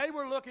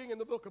Today we're looking in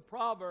the book of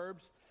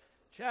Proverbs,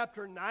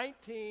 chapter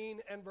 19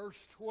 and verse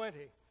 20.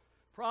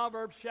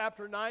 Proverbs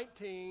chapter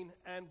 19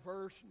 and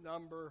verse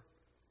number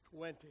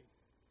 20.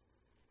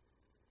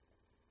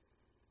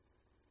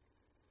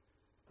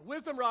 The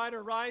wisdom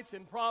writer writes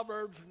in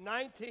Proverbs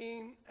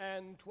 19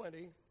 and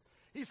 20,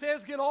 he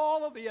says, "Get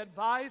all of the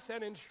advice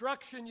and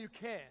instruction you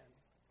can,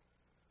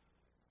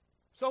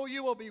 so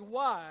you will be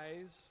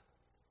wise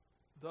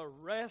the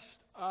rest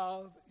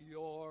of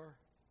your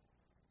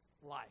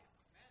life."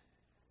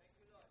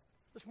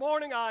 This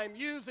morning I'm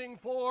using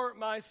for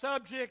my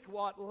subject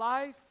what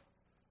life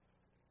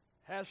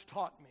has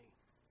taught me.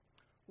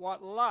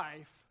 What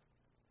life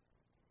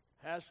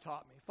has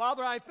taught me.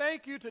 Father, I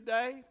thank you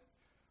today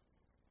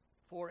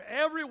for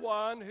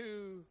everyone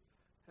who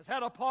has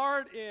had a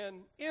part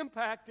in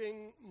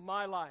impacting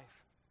my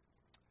life.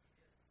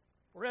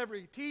 For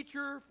every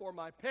teacher, for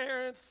my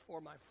parents,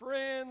 for my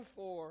friends,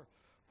 for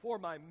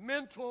my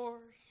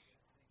mentors.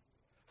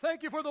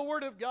 Thank you for the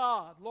Word of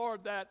God,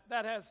 Lord, that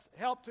has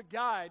helped to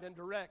guide and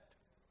direct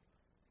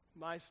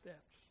my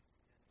steps.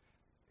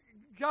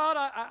 God,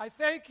 I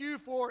thank you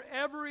for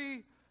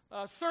every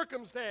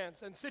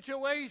circumstance and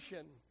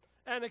situation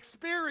and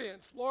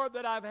experience, Lord,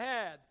 that I've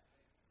had,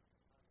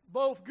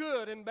 both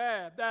good and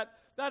bad, that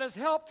has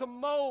helped to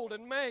mold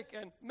and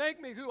make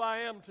me who I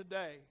am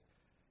today.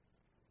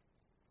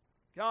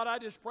 God, I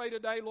just pray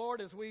today,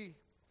 Lord, as we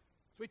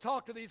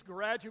talk to these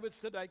graduates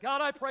today. God,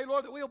 I pray,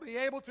 Lord, that we'll be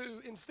able to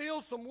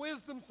instill some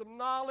wisdom, some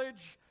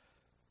knowledge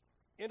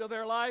into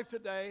their life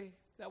today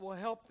that will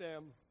help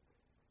them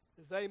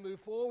as they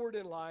move forward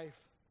in life.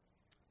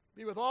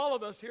 Be with all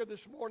of us here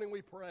this morning,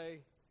 we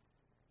pray.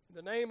 In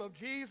the name of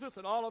Jesus,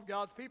 and all of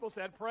God's people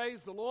said,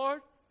 praise the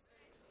Lord.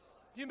 Praise the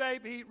Lord. You may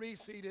be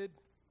reseated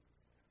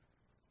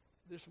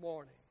this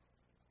morning.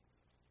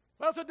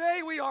 Well,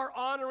 today we are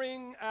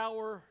honoring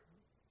our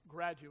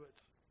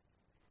graduates.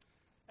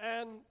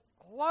 And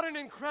what an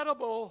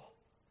incredible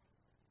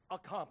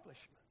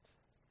accomplishment.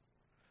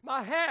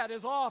 My hat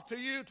is off to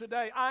you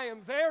today. I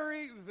am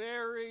very,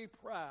 very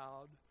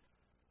proud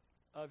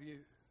of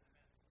you.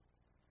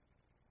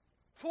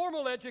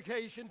 Formal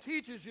education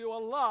teaches you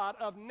a lot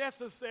of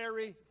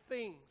necessary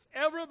things.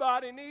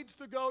 Everybody needs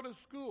to go to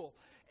school.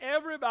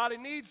 Everybody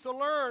needs to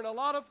learn a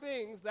lot of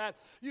things that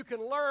you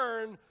can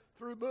learn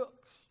through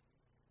books.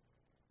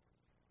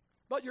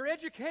 But your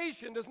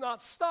education does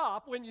not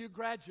stop when you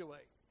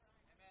graduate.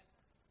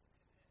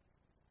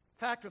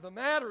 Fact of the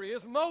matter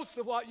is, most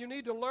of what you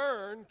need to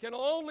learn can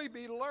only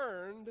be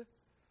learned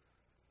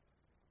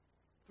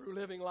through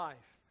living life.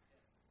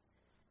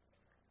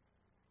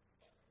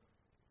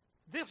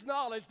 This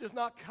knowledge does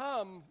not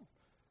come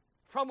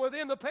from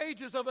within the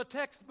pages of a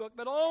textbook,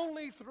 but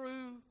only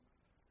through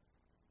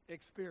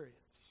experience.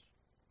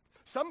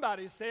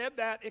 Somebody said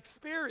that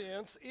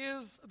experience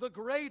is the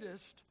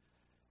greatest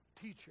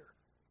teacher.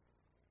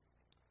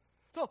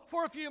 So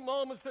for a few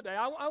moments today,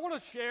 I want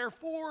to share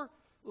 4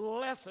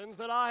 lessons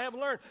that I have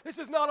learned. This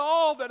is not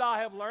all that I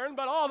have learned,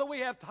 but all that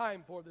we have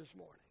time for this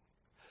morning.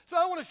 So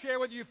I want to share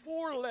with you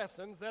 4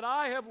 lessons that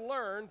I have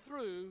learned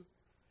through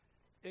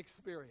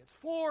experience.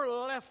 4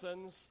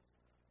 lessons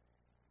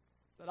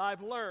that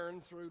I've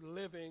learned through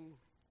living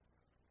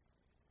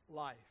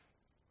life.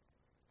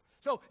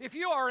 So if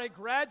you are a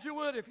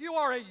graduate, if you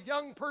are a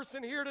young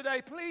person here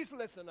today, please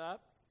listen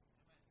up.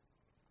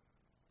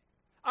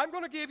 I'm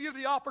going to give you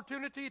the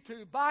opportunity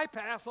to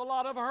bypass a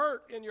lot of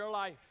hurt in your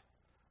life.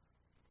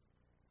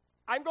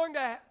 I'm going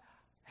to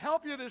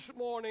help you this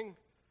morning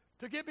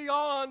to get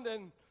beyond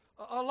and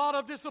a lot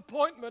of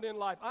disappointment in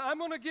life. I'm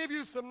going to give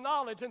you some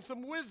knowledge and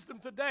some wisdom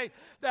today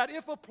that,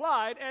 if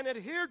applied and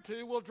adhered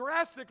to, will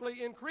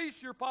drastically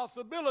increase your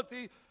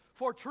possibility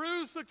for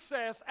true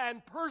success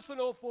and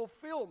personal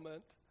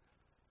fulfillment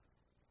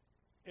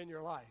in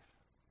your life.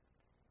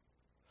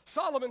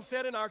 Solomon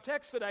said in our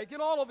text today, get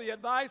all of the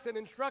advice and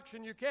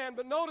instruction you can,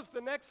 but notice the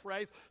next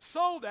phrase,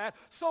 so that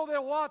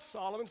what,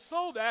 Solomon?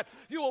 So that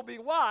you will be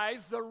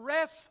wise the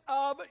rest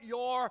of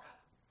your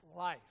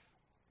life.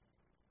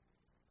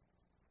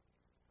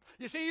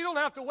 You see, you don't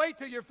have to wait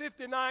till you're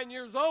 59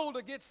 years old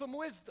to get some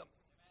wisdom.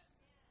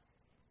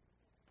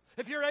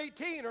 If you're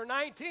 18 or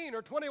 19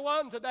 or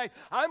 21 today,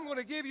 I'm going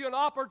to give you an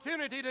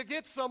opportunity to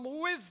get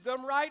some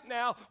wisdom right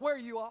now where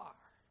you are.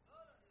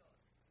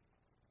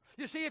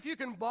 You see, if you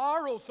can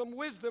borrow some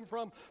wisdom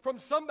from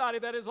somebody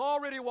that has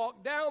already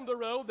walked down the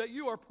road that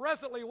you are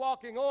presently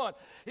walking on,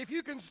 if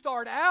you can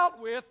start out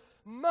with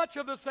much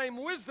of the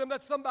same wisdom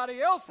that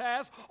somebody else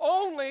has,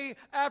 only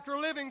after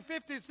living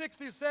 50,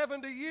 60,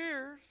 70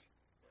 years,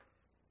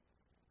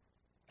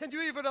 can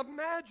you even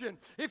imagine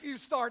if you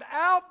start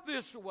out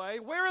this way,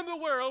 where in the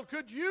world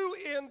could you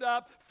end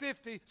up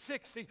 50,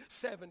 60,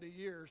 70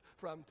 years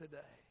from today?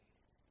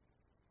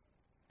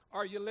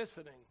 Are you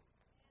listening?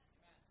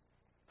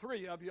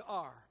 3 of you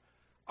are.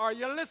 Are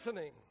you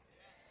listening?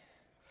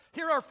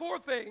 Here are 4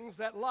 things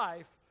that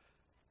life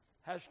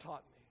has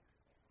taught me.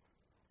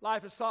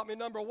 Life has taught me,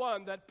 number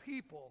 1, that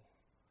people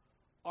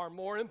are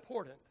more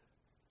important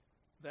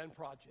than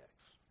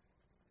projects.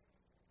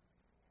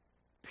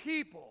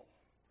 People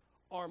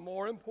are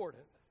more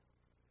important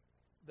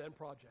than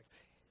projects.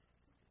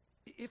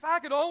 If I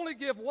could only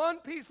give one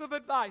piece of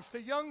advice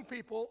to young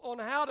people on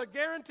how to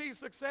guarantee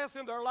success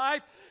in their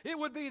life, it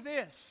would be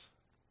this.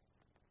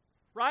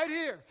 Right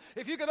here.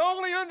 If you could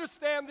only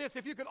understand this,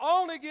 if you could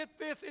only get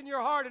this in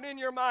your heart and in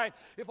your mind,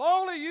 if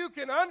only you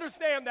can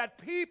understand that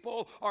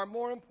people are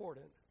more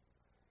important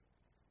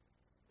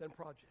than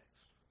projects.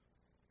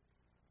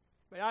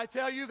 May I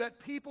tell you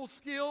that people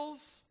skills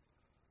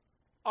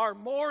are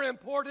more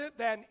important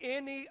than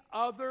any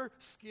other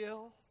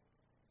skill?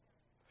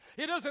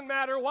 It doesn't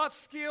matter what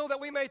skill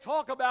that we may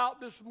talk about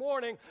this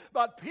morning,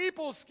 but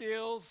people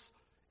skills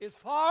is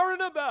far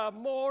and above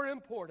more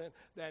important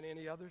than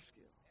any other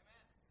skill.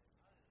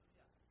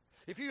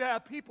 If you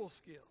have people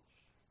skills,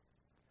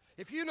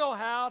 if you know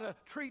how to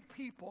treat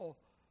people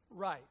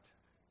right,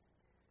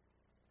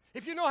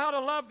 if you know how to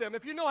love them,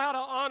 if you know how to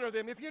honor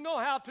them, if you know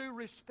how to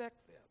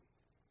respect them,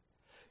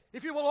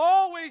 if you will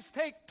always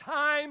take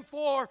time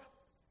for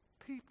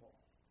people.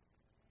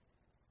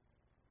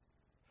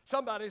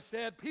 Somebody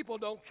said, people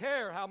don't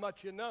care how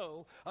much you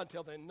know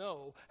until they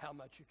know how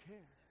much you care.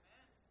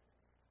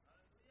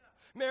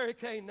 Mary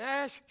Kay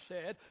Nash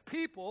said,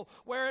 people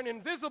wear an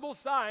invisible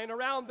sign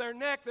around their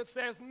neck that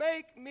says,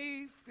 make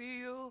me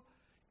feel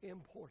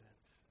important.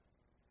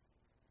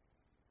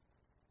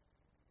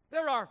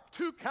 There are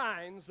two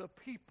kinds of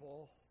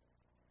people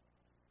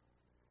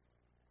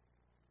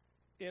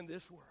in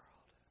this world.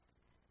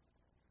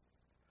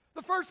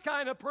 The first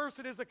kind of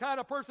person is the kind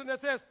of person that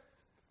says,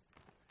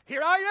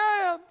 here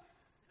I am.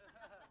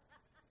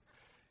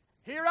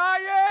 Here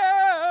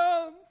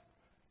I am.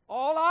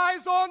 All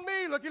eyes on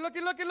me. Looky,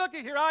 looky, looky,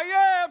 looky. Here I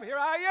am. Here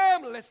I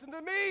am. Listen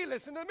to me.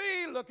 Listen to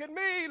me. Look at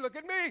me. Look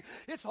at me.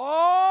 It's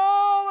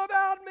all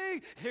about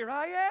me. Here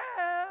I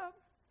am.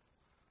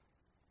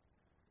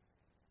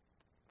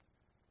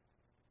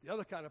 The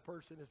other kind of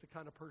person is the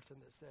kind of person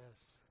that says,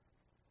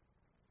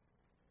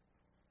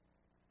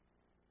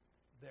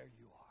 there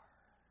you are.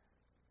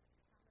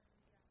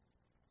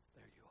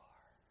 There you are.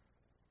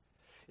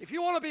 If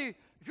you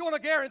want to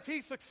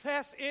guarantee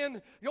success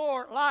in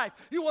your life,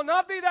 you will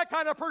not be that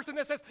kind of person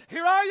that says,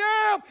 here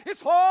I am,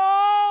 it's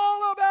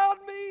all about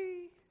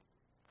me.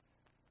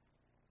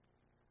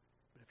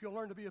 But if you'll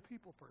learn to be a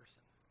people person,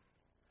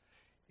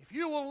 if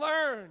you will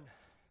learn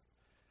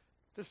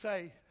to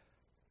say,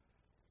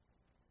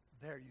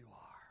 there you are.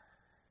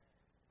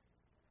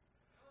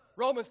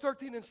 Romans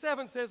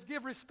 13:7 says,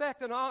 give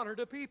respect and honor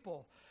to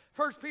people.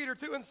 1 Peter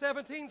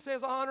 2:17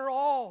 says, honor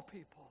all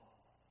people.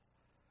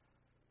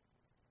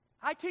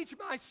 I teach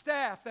my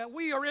staff that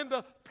we are in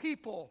the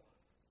people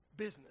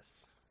business.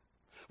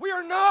 We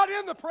are not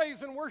in the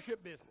praise and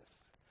worship business.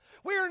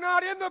 We are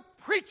not in the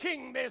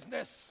preaching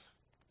business.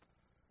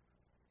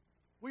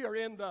 We are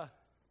in the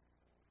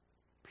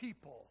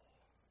people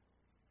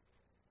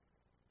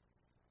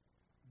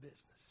business.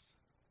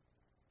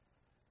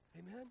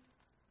 Amen?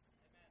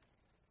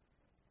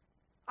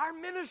 Our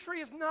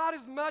ministry is not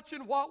as much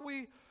in what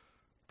we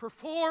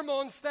perform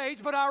on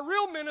stage, but our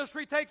real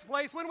ministry takes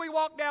place when we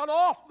walk down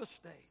off the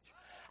stage.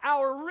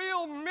 Our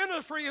real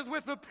ministry is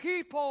with the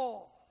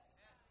people.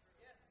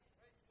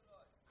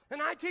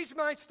 And I teach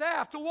my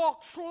staff to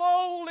walk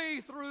slowly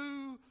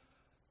through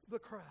the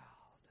crowd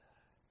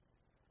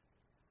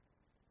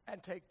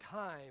and take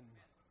time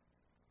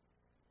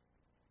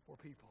for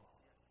people.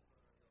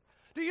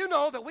 Do you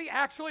know that we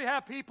actually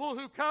have people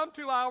who come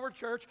to our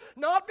church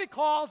not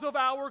because of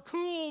our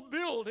cool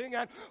building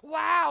and,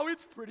 wow,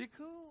 it's pretty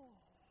cool.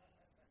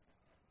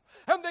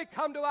 And they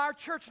come to our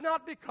church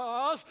not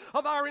because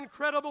of our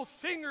incredible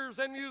singers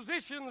and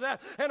musicians,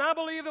 and I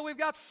believe that we've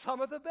got some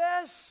of the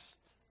best.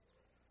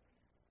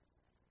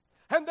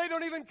 And they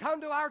don't even come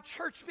to our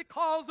church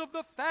because of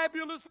the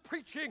fabulous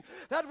preaching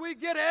that we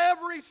get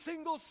every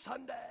single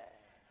Sunday.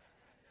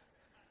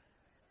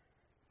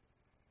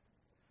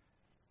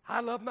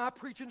 I love my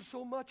preaching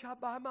so much, I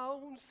buy my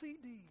own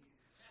CDs.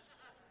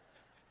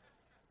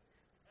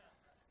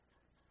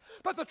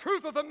 But the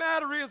truth of the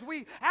matter is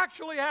we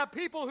actually have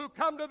people who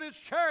come to this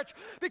church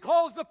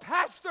because the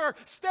pastor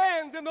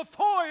stands in the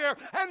foyer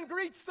and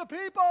greets the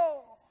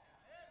people.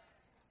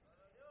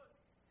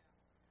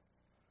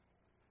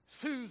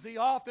 Susie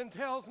often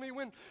tells me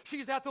when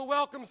she's at the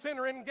Welcome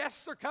Center and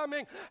guests are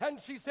coming, and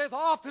she says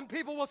often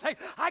people will say,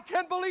 I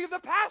can't believe the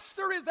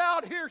pastor is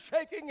out here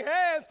shaking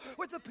hands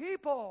with the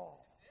people.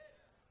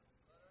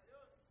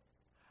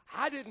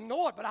 I didn't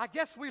know it, but I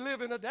guess we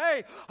live in a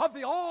day of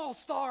the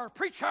all-star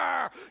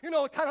preacher. You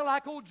know, kind of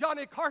like old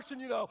Johnny Carson,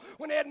 you know,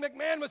 when Ed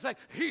McMahon would say,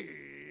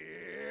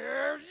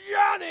 here's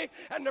Johnny,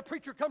 and the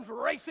preacher comes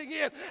racing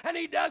in, and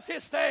he does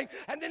his thing,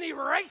 and then he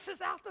races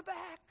out the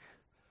back.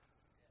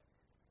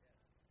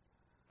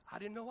 I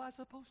didn't know I was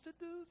supposed to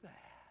do that.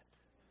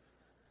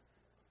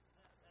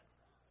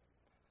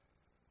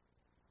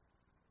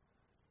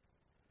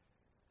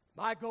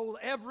 My goal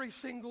every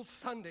single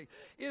Sunday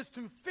is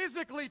to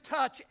physically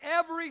touch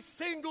every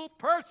single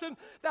person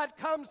that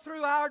comes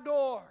through our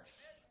doors.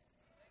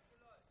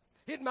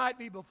 It might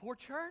be before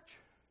church.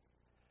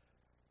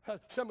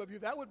 Some of you,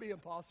 that would be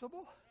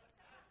impossible.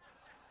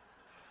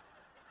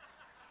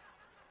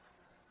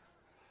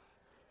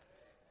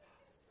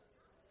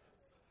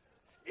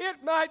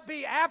 It might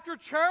be after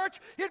church.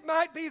 It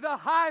might be the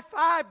high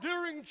five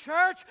during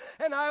church.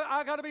 And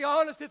I got to be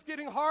honest, it's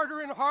getting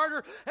harder and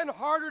harder and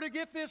harder to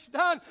get this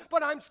done.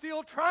 But I'm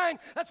still trying.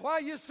 That's why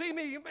you see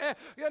me,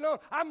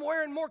 I'm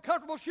wearing more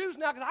comfortable shoes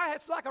now because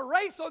it's like a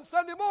race on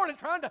Sunday morning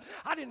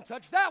I didn't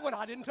touch that one.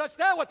 I didn't touch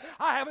that one.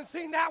 I haven't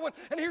seen that one.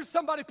 And here's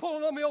somebody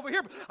pulling on me over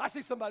here. I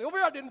see somebody over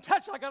here I didn't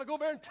touch. I got to go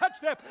over there and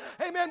touch them.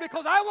 Amen.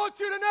 Because I want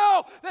you to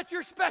know that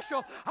you're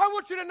special. I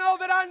want you to know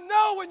that I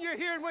know when you're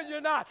here and when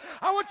you're not.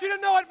 I want you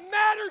to know it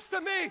matters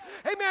to me.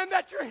 Amen.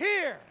 That you're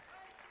here.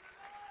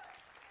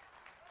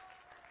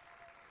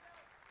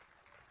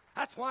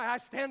 That's why I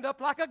stand up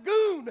like a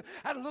goon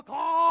and look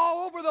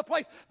all over the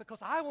place, because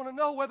I want to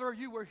know whether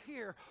you were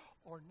here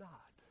or not.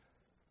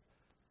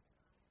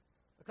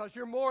 Because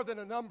you're more than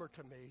a number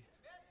to me.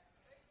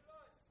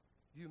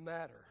 You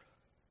matter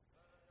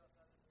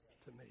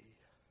to me.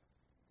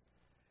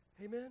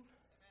 Amen?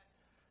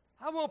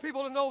 I want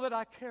people to know that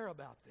I care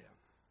about them.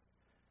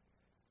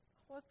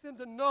 I want them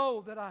to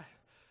know that I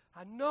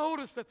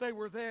noticed that they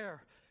were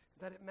there,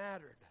 that it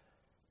mattered.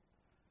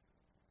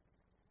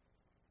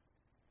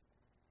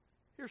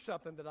 Here's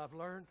something that I've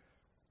learned.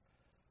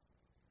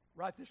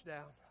 Write this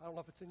down. I don't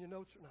know if it's in your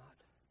notes or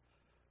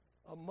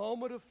not. A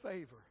moment of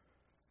favor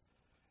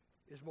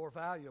is more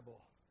valuable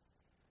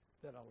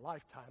than a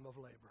lifetime of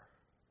labor.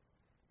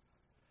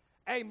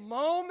 A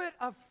moment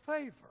of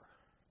favor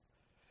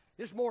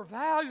is more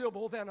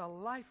valuable than a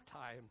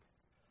lifetime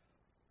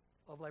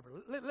of labor.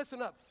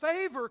 Listen up.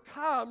 Favor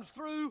comes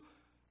through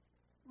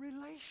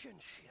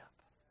relationship.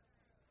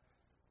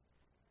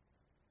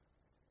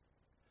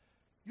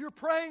 You're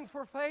praying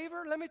for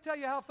favor? Let me tell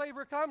you how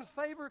favor comes.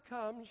 Favor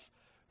comes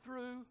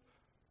through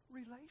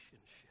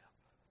relationship.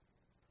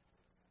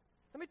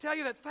 Let me tell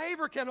you that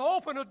favor can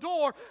open a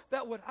door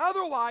that would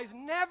otherwise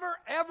never,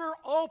 ever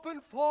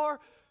open for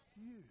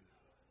you.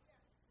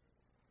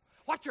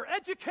 What your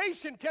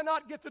education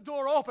cannot get the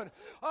door open.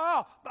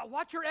 Oh, but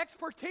what your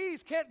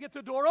expertise can't get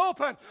the door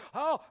open.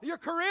 Oh, your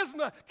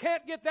charisma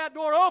can't get that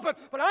door open.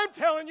 But I'm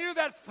telling you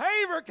that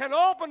favor can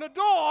open a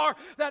door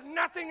that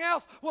nothing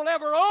else will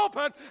ever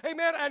open.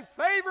 Amen. And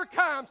favor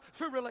comes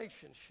through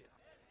relationship.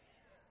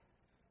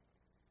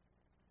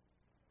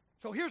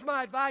 So here's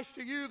my advice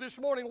to you this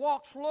morning.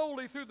 Walk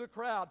slowly through the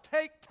crowd.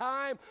 Take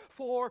time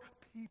for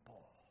people.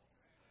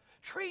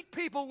 Treat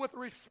people with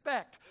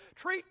respect.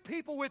 Treat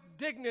people with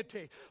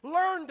dignity.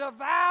 Learn to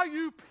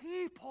value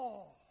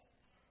people.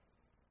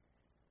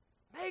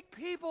 Make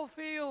people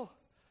feel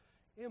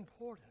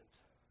important.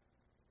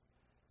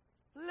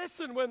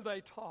 Listen when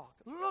they talk.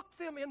 Look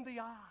them in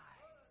the eye.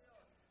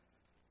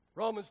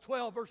 Romans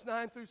 12, verse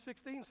 9 through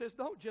 16 says,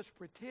 don't just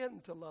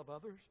pretend to love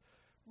others.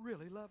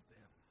 Really love them.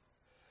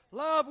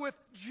 Love with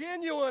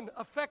genuine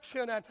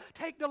affection and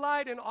take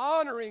delight in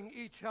honoring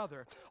each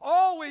other.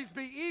 Always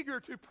be eager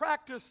to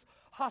practice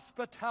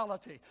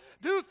hospitality.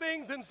 Do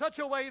things in such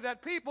a way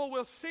that people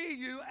will see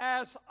you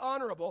as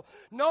honorable.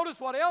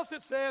 Notice what else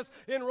it says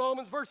in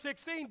Romans verse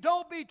 16.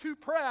 Don't be too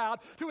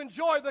proud to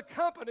enjoy the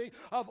company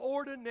of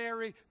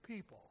ordinary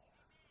people.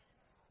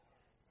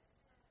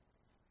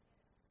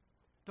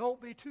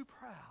 Don't be too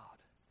proud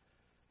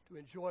to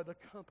enjoy the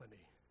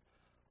company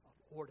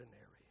of ordinary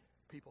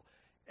people.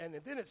 And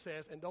then it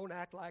says, and don't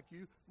act like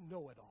you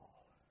know it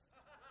all.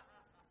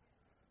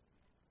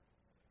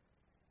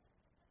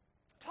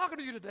 Talking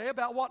to you today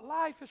about what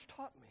life has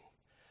taught me.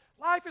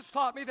 Life has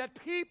taught me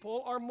that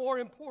people are more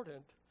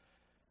important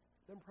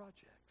than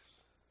projects.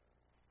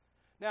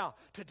 Now,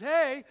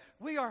 today,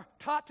 we are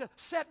taught to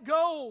set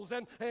goals,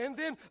 and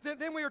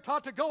then we are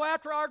taught to go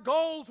after our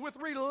goals with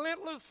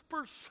relentless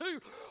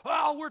pursuit.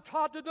 Oh, we're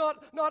taught to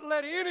not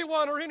let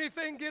anyone or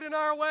anything get in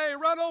our way.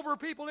 Run over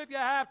people if you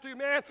have to,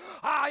 man.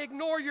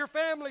 Ignore your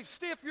family,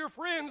 stiff your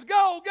friends.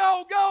 Go,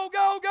 go, go,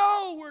 go,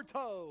 go, we're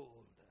told.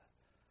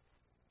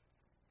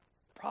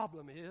 The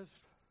problem is,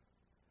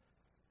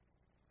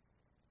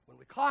 when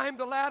we climb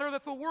the ladder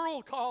that the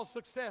world calls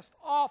success,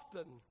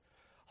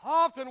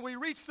 Often we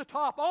reach the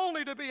top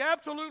only to be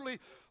absolutely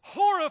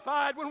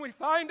horrified when we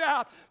find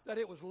out that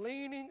it was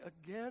leaning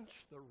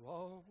against the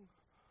wrong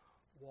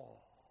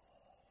wall.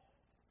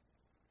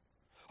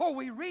 Or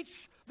we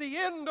reach the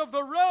end of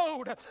the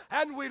road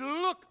and we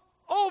look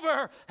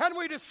over and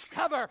we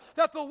discover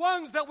that the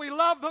ones that we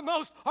love the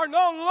most are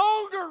no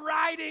longer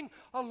riding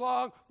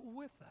along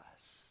with us.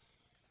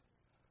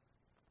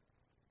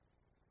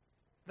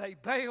 They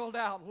bailed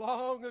out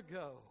long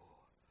ago.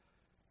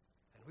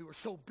 We were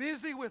so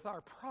busy with our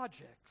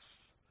projects,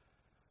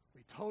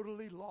 we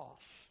totally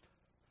lost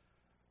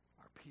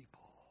our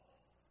people.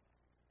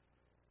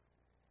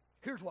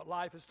 Here's what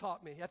life has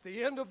taught me. At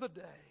the end of the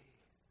day,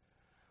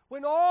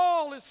 when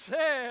all is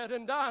said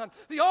and done,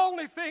 the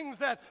only things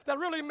that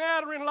really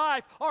matter in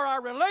life are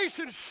our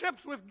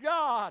relationships with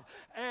God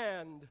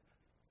and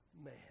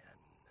man.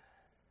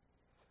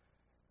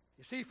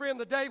 You see, friend,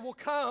 the day will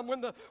come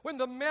when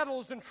the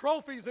medals and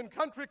trophies and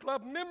country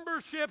club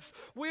memberships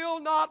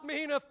will not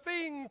mean a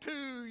thing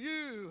to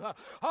you.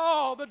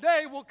 Oh, the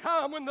day will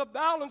come when the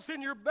balance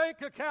in your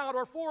bank account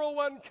or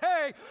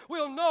 401k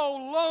will no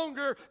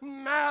longer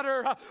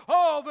matter.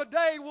 Oh, the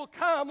day will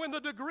come when the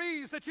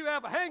degrees that you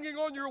have hanging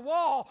on your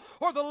wall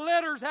or the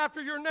letters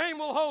after your name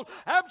will hold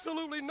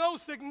absolutely no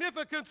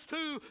significance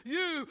to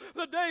you.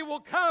 The day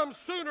will come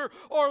sooner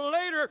or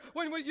later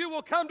when you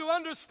will come to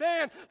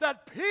understand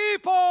that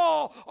people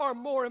are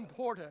more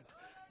important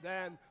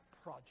than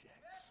projects.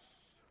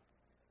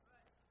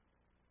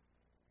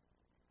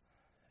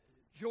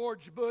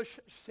 George Bush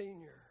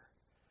Sr.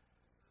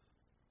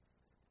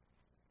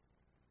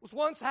 was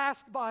once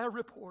asked by a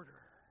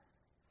reporter,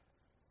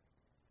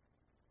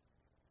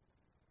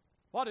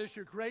 "What is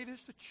your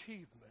greatest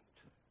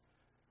achievement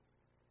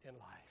in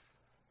life?"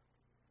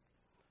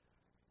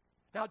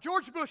 Now,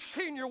 George Bush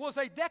Sr. was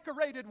a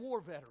decorated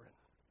war veteran.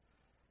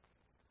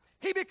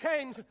 He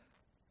became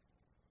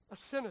a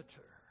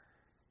senator.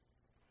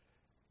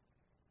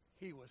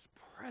 He was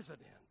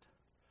president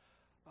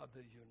of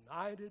the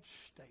United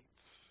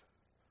States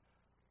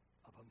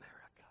of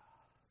America.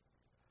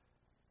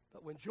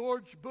 But when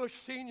George Bush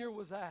Sr.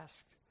 was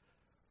asked,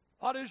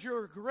 "What is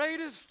your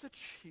greatest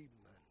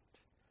achievement?"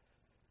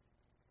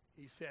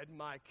 he said,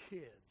 "My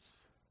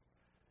kids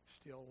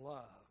still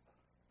love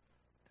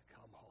to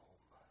come home."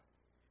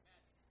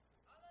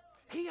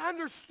 He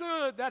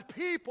understood that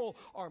people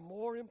are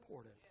more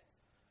important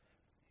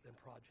than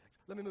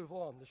projects. Let me move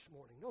on this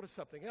morning. Notice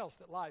something else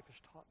that life has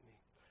taught me.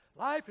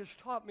 Life has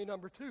taught me,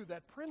 number two,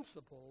 that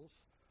principles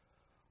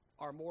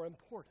are more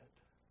important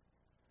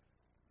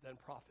than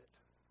profit.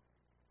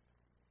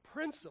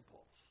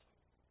 Principles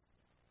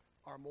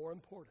are more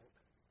important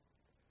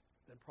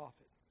than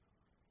profit.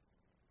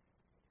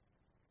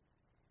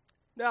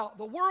 Now,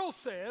 the world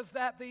says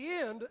that the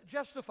end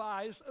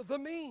justifies the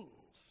means,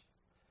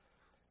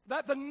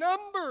 that the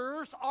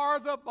numbers are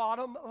the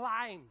bottom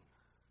line.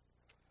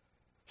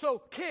 So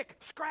kick,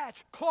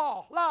 scratch,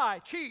 claw, lie,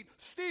 cheat,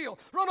 steal,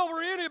 run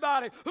over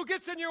anybody who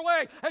gets in your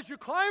way as you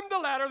climb the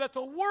ladder that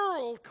the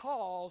world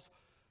calls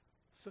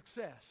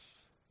success,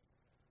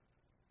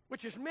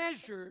 which is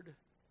measured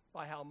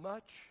by how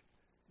much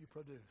you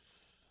produce.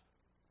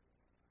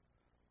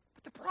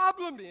 But the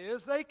problem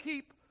is they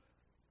keep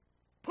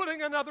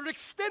putting another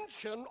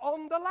extension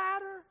on the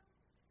ladder.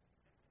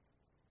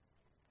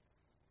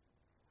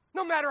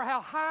 No matter how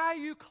high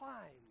you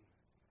climb,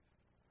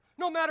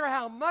 no matter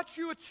how much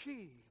you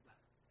achieve,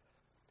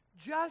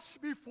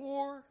 just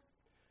before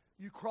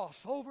you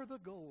cross over the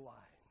goal line,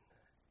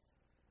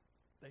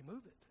 they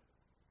move it.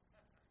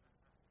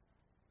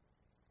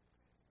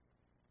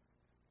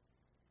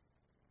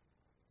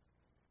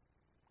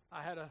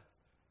 I had a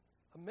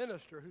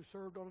minister who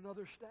served on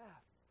another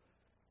staff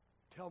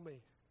tell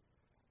me,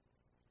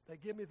 they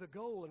give me the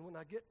goal, and when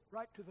I get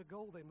right to the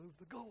goal, they move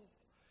the goal.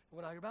 And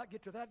when I about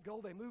get to that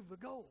goal, they move the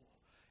goal.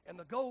 And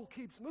the goal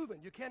keeps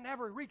moving. You can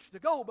never reach the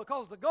goal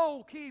because the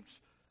goal keeps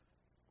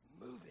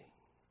moving.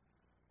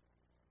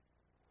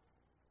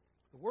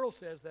 The world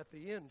says that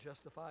the end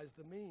justifies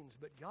the means,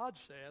 but God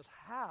says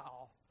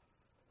how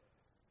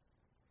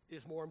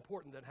is more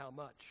important than how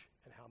much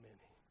and how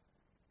many.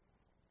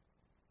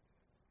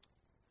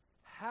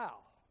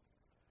 How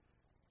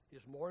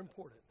is more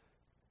important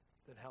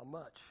than how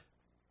much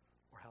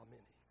or how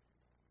many.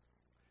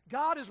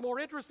 God is more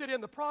interested in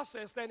the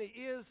process than He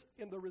is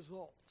in the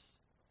results.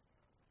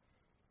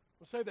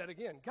 I'll say that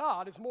again.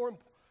 God is more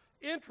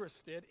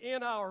interested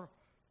in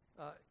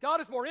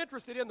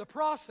the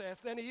process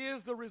than He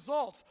is the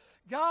results.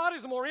 God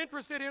is more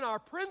interested in our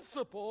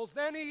principles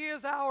than He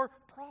is our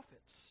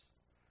profits.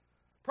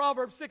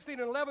 Proverbs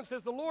 16:11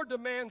 says, "The Lord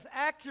demands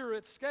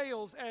accurate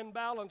scales and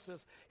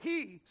balances.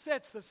 He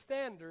sets the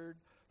standard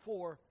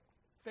for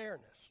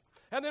fairness."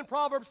 And then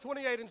Proverbs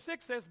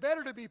 28:6 says,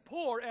 "Better to be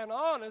poor and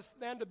honest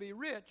than to be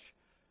rich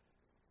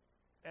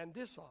and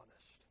dishonest."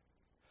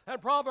 And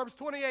Proverbs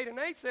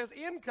 28:8 says,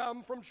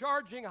 "Income from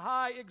charging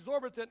high,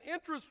 exorbitant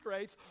interest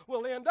rates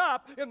will end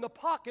up in the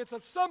pockets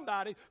of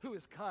somebody who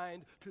is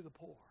kind to the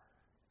poor."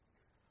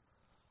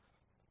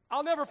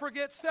 I'll never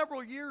forget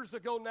several years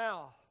ago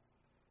now,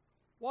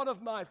 one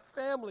of my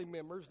family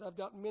members, and I've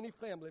got many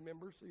family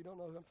members, so you don't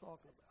know who I'm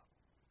talking about.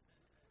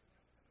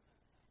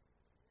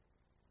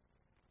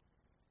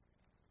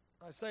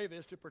 I say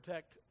this to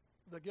protect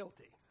the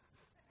guilty.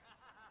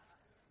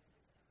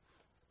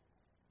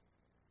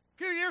 A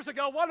few years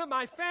ago, one of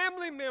my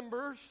family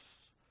members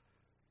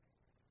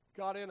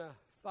got in a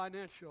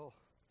financial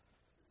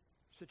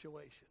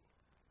situation,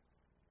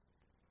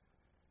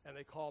 and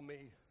they called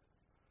me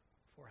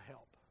for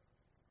help.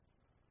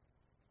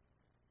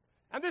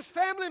 And this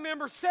family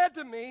member said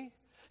to me,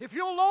 "If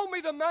you'll loan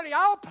me the money,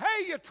 I'll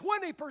pay you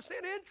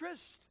 20%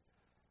 interest."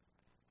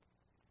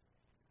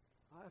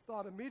 I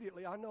thought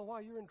immediately, I know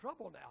why you're in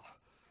trouble now.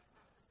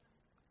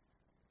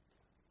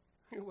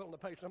 You're willing to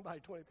pay somebody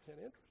 20%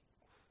 interest.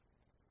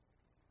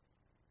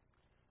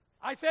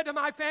 I said to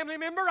my family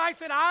member, I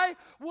said, I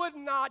would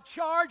not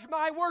charge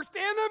my worst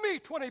enemy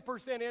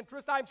 20%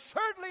 interest. I'm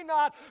certainly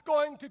not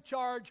going to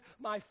charge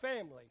my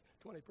family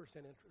 20%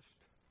 interest.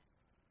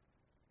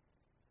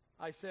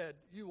 I said,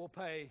 you will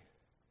pay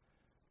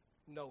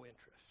no interest.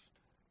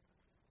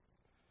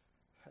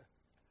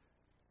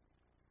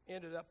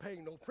 Ended up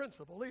paying no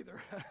principal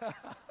either.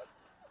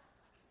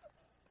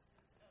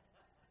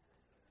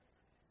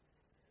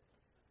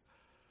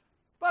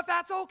 But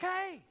that's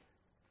okay.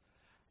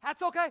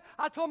 That's okay.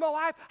 I told my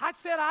wife, I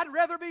said I'd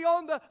rather be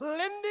on the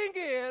lending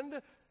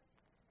end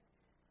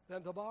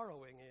than the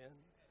borrowing end.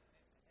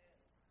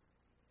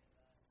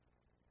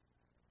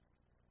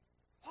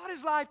 What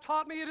has life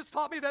taught me? It has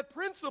taught me that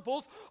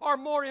principles are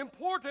more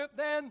important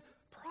than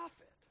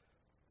profit.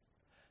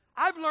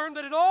 I've learned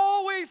that it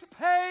always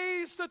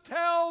pays to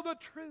tell the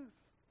truth.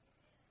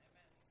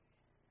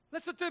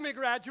 Listen to me,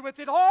 graduates.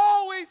 It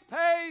always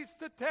pays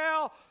to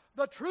tell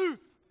the truth,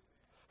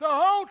 the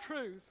whole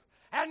truth,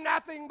 and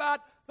nothing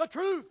but the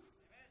truth.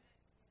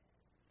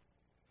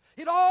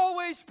 It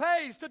always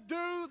pays to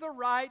do the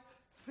right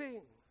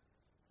thing.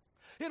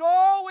 It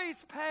always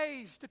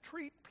pays to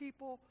treat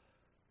people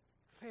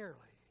fairly.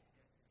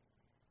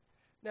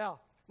 Now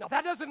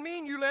that doesn't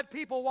mean you let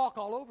people walk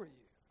all over you.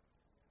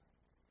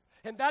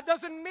 And that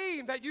doesn't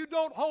mean that you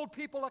don't hold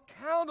people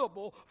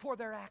accountable for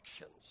their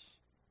actions.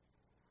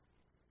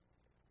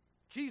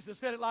 Jesus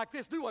said it like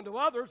this, do unto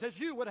others as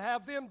you would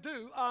have them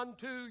do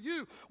unto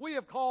you. We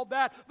have called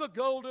that the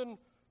golden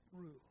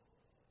rule.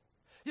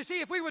 You see,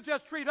 if we would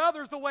just treat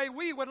others the way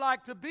we would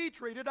like to be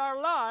treated,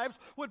 our lives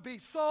would be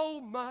so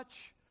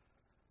much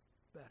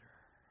better.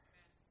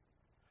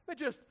 Let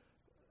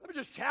me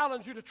just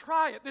challenge you to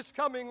try it this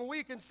coming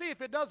week and see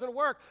if it doesn't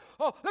work.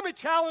 Oh, let me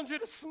challenge you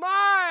to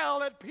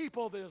smile at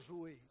people this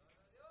week.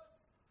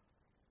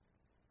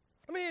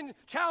 I mean,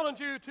 challenge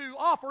you to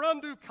offer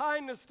undue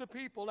kindness to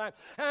people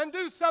and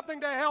do something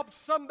to help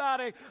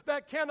somebody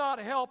that cannot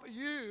help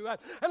you.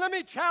 And let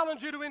me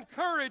challenge you to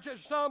encourage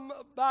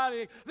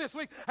somebody this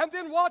week. And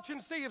then watch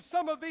and see if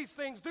some of these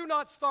things do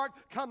not start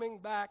coming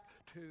back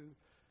to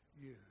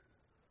you.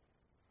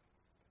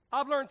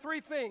 I've learned 3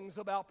 things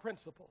about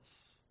principles.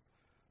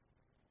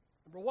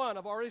 Number 1,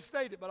 I've already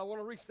stated, but I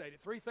want to restate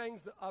it. 3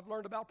 things that I've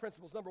learned about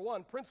principles. Number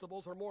 1,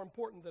 principles are more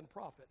important than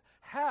profit.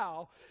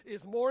 How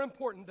is more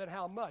important than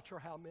how much or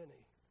how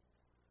many.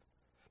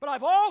 But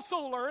I've also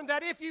learned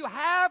that if you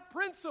have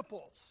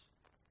principles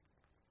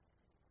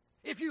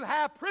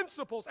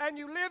and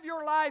you live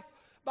your life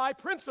by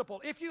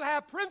principle, if you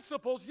have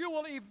principles, you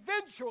will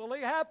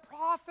eventually have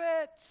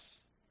profits.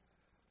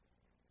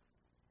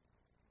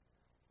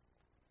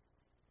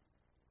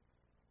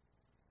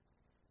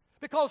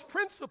 Because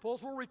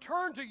principles will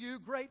return to you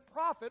great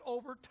profit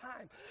over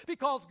time.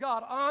 Because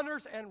God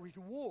honors and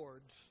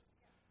rewards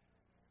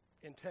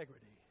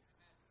integrity.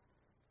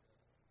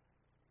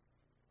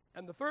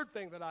 And the third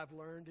thing that I've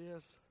learned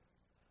is,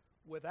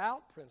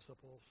 without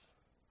principles,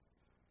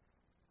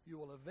 you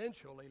will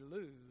eventually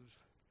lose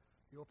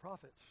your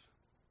profits.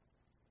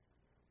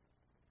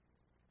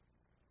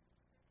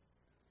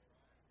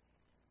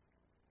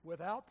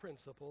 Without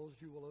principles,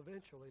 you will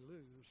eventually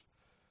lose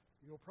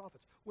your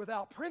profits.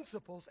 Without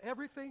principles,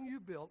 everything you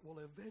built will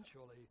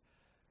eventually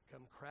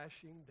come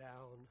crashing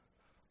down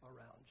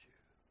around you.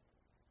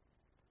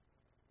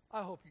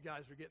 I hope you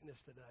guys are getting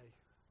this today.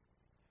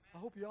 I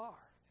hope you are.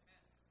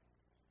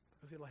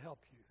 Because it'll help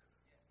you.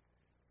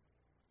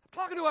 I'm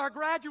talking to our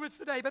graduates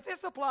today, but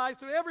this applies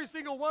to every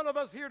single one of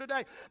us here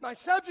today. My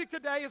subject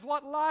today is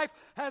what life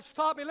has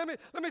taught me. Let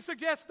me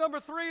suggest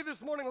number 3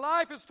 this morning.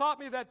 Life has taught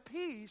me that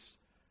peace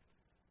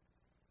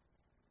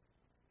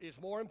is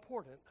more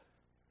important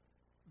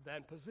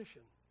than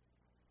position.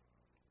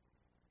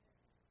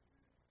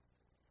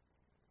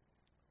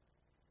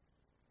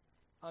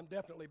 I'm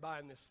definitely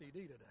buying this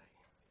CD today.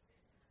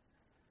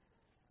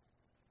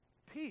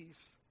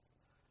 Peace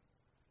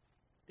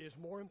is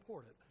more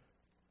important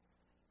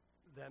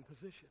than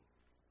position.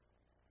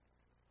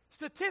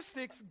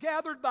 Statistics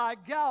gathered by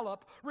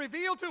Gallup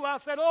reveal to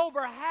us that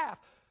over half,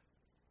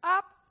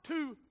 up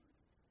to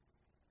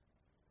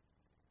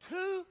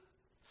 2/3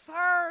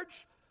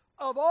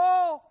 of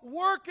all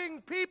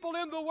working people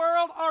in the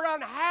world are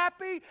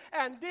unhappy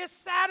and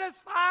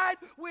dissatisfied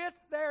with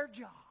their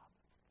job.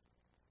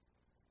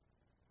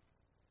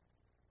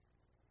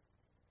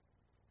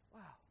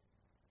 Wow.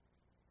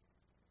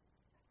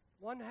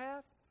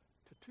 1/2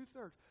 to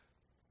 2/3.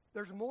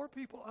 There's more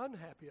people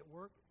unhappy at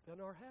work than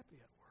are happy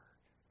at work.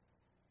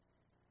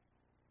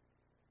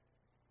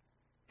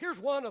 Here's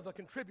one of the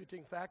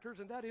contributing factors,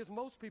 and that is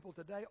most people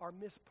today are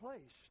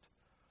misplaced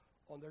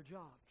on their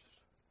jobs.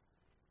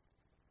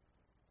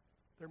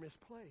 They're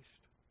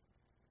misplaced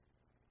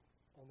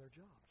on their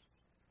jobs.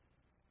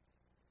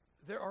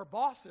 There are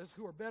bosses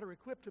who are better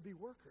equipped to be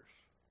workers.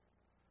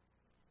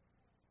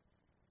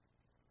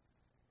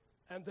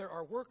 And there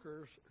are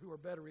workers who are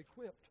better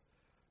equipped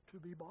to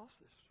be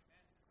bosses.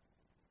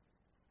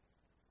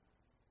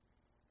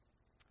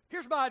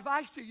 Here's my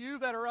advice to you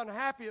that are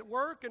unhappy at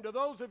work and to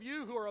those of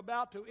you who are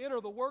about to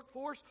enter the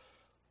workforce.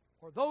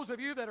 or those of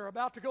you that are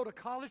about to go to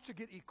college to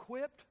get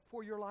equipped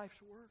for your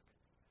life's work,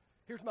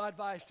 here's my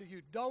advice to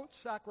you. Don't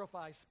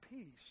sacrifice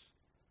peace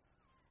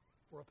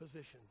for a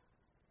position.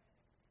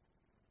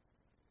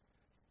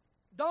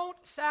 Don't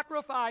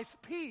sacrifice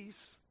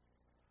peace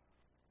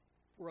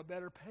for a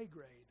better pay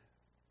grade.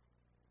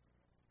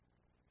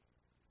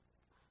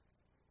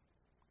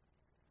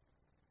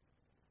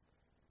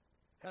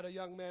 Had a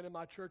young man in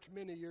my church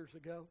many years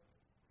ago,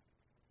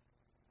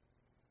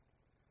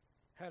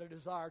 had a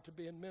desire to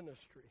be in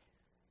ministry.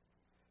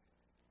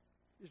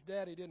 His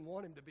daddy didn't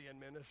want him to be in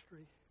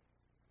ministry.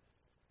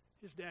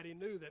 His daddy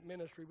knew that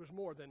ministry was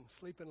more than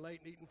sleeping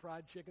late and eating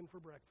fried chicken for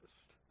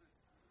breakfast.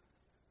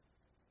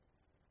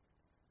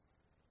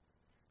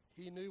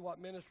 He knew what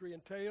ministry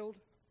entailed,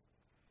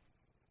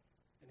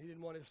 and he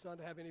didn't want his son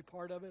to have any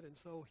part of it, and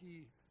so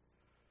he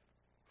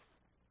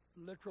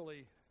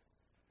literally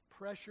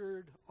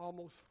pressured,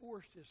 almost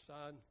forced his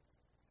son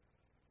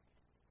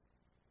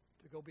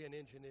to go be an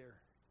engineer.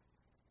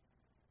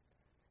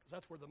 Because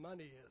that's where the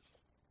money is.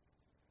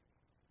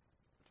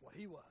 That's what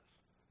he was.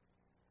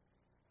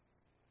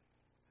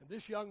 And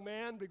this young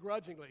man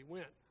begrudgingly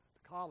went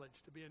to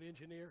college to be an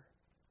engineer.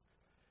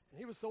 And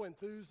he was so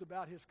enthused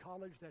about his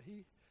college that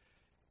he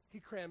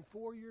crammed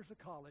 4 years of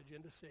college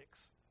into 6.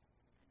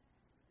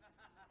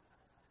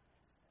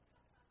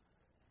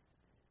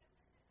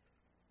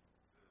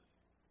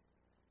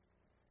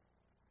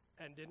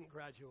 And didn't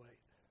graduate.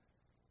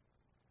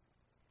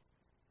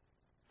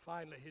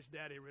 Finally, his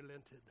daddy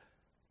relented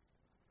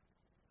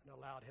and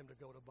allowed him to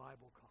go to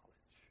Bible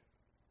college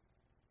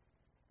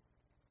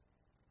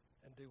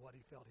and do what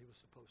he felt he was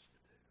supposed to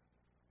do.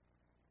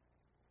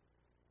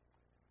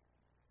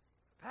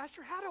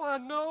 Pastor, how do I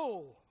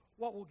know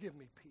what will give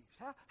me peace?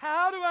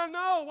 How do I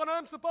know what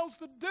I'm supposed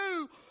to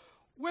do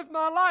with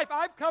my life?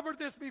 I've covered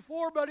this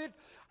before, but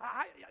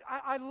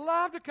I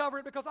love to cover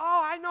it because,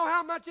 I know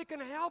how much it can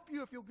help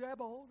you if you'll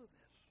grab a hold of this.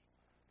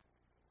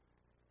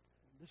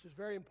 This is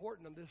very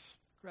important on this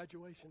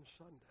graduation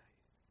Sunday.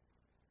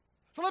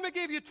 So let me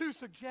give you 2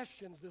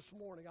 suggestions this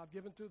morning. I've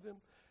given them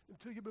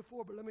to you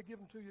before, but let me give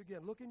them to you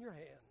again. Look in your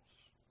hands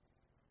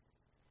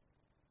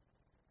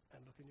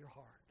and look in your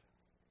heart.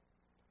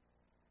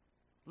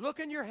 Look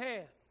in your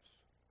hands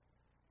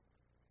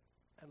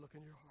and look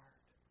in your heart.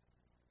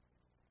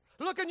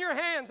 Look in your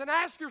hands and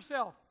ask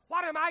yourself,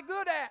 what am I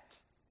good at?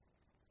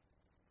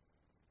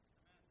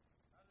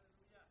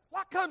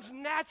 What comes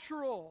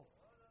natural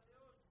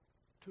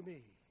to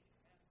me?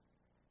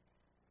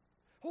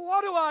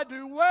 What do I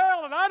do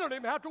well? And I don't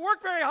even have to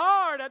work very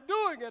hard at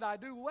doing it. I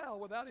do well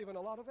without even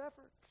a lot of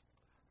effort.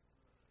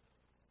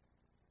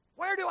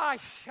 Where do I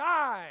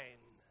shine?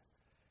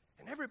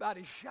 And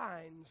everybody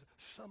shines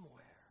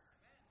somewhere.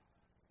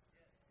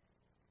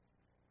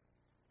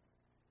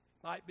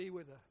 Might be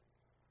with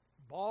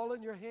a ball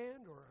in your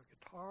hand or a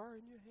guitar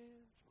in your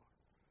hands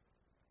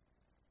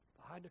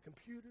or behind a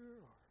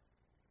computer.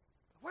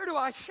 Where do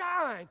I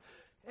shine?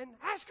 And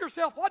ask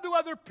yourself, what do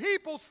other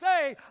people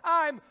say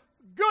I'm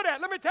good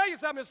at? Let me tell you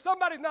something. If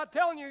somebody's not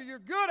telling you you're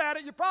good at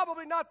it, you're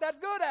probably not that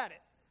good at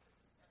it.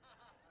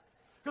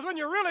 Because when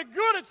you're really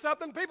good at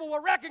something, people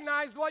will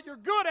recognize what you're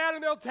good at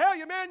and they'll tell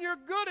you, man, you're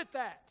good at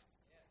that.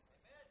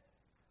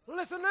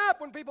 Listen up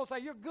when people say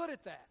you're good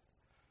at that.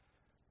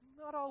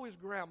 Not always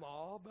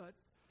grandma, but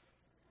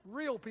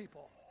real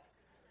people.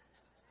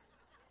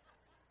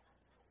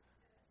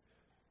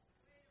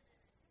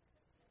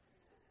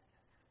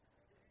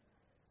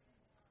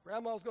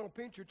 Grandma's going to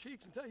pinch your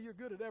cheeks and tell you you're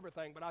good at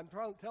everything, but I'm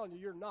telling you,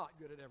 you're not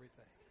good at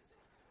everything.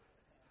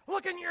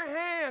 Look in your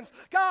hands.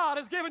 God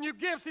has given you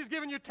gifts. He's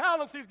given you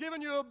talents. He's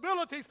given you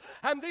abilities,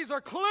 and these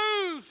are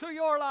clues to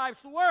your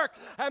life's work.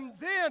 And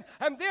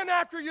then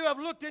after you have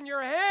looked in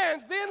your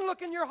hands, then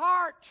look in your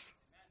heart.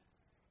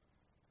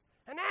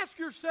 And ask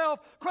yourself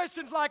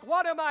questions like,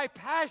 what am I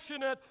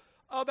passionate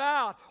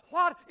about?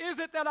 What is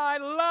it that I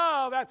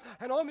love?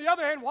 And on the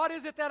other hand, what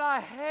is it that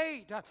I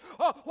hate?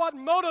 What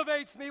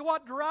motivates me?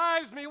 What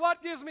drives me?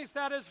 What gives me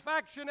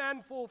satisfaction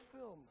and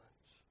fulfillment?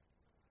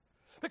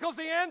 Because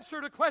the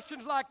answer to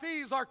questions like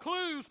these are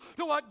clues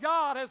to what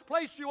God has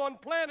placed you on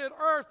planet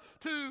Earth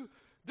to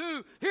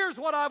do. Here's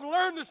what I've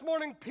learned this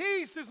morning.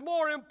 Peace is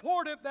more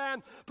important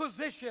than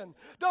position.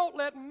 Don't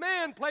let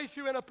man place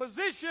you in a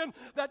position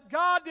that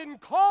God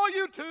didn't call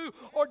you to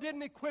or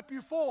didn't equip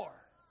you for.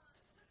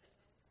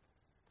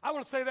 I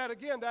want to say that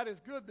again. That is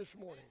good this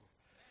morning.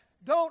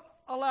 Don't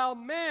allow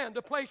man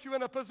to place you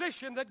in a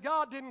position that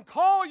God didn't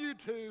call you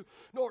to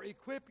nor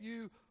equip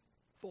you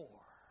for.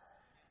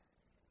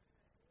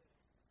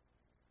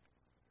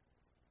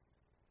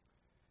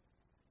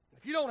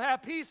 If you don't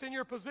have peace in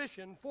your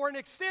position for an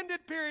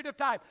extended period of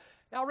time.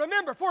 Now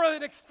remember, for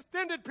an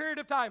extended period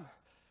of time,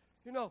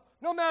 no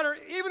matter,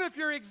 even if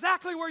you're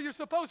exactly where you're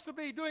supposed to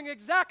be, doing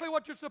exactly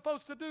what you're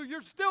supposed to do,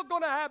 you're still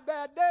going to have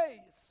bad days.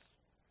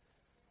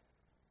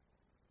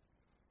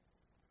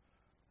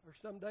 There's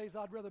some days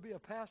I'd rather be a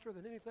pastor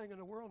than anything in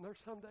the world, and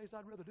there's some days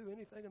I'd rather do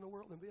anything in the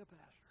world than be a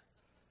pastor.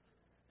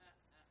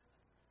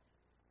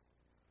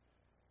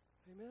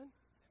 Amen?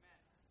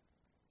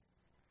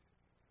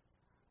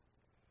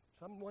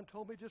 Someone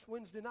told me just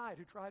Wednesday night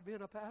who tried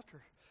being a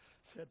pastor,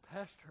 said,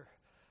 Pastor,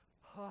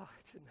 I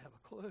didn't have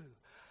a clue.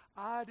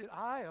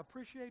 I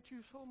appreciate you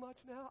so much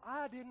now.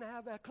 I didn't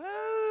have that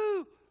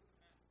clue.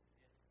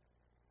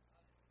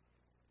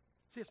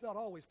 See, it's not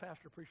always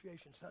Pastor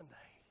Appreciation Sunday.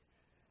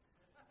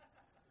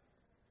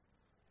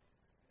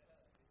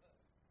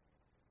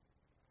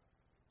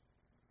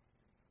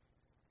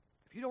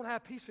 If you don't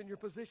have peace in your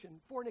position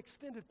for an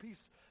extended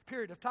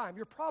period of time,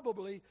 you're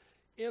probably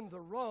in the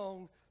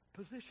wrong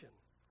position.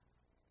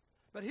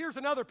 But here's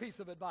another piece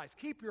of advice.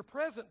 Keep your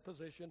present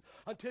position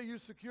until you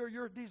secure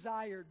your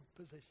desired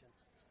position.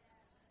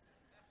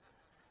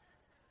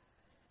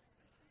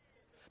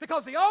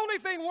 Because the only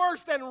thing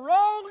worse than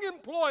wrong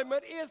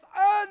employment is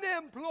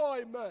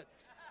unemployment.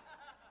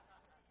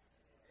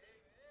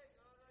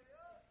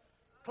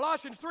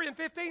 Colossians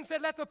 3:15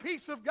 said, let the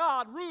peace of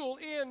God rule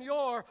in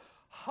your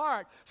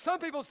heart. Some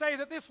people say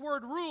that this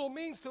word rule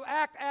means to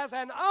act as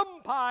an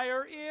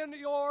umpire in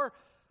your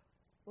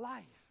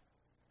life.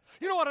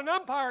 You know what an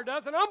umpire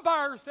does? An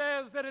umpire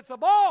says that it's a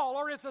ball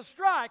or it's a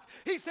strike.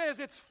 He says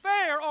it's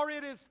fair or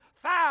it is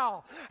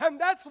foul. And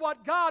that's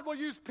what God will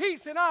use,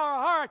 peace in our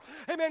heart.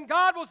 Amen.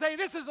 God will say,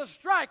 this is a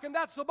strike and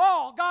that's a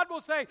ball. God will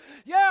say,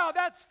 yeah,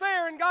 that's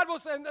fair. And God will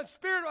say, and the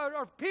spirit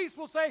or peace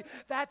will say,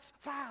 that's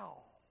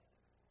foul.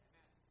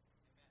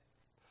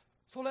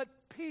 So let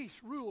peace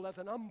rule as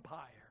an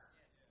umpire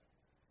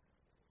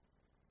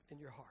in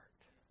your heart.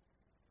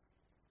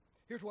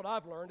 Here's what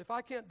I've learned. If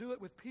I can't do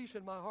it with peace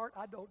in my heart,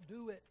 I don't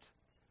do it.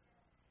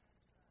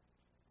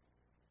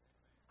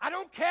 I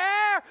don't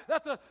care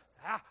that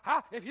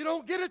if you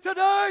don't get it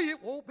today,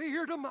 it won't be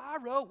here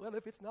tomorrow. Well,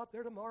 if it's not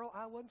there tomorrow,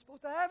 I wasn't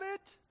supposed to have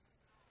it.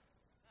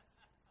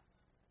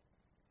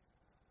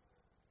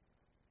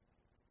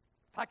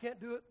 If I can't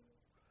do it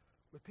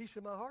with peace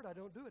in my heart, I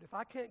don't do it. If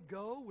I can't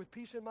go with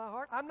peace in my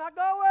heart, I'm not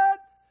going.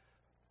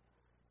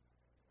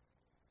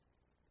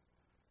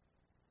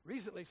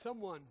 Recently,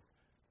 someone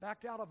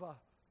backed out of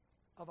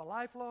a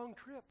lifelong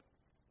trip,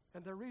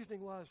 and their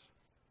reasoning was,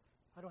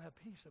 I don't have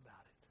peace about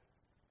it.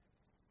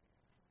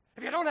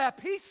 If you don't have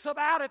peace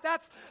about it,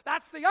 that's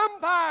the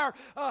umpire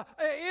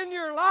in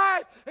your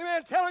life,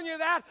 amen, telling you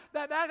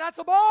that's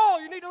a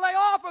ball. You need to lay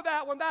off of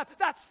that one.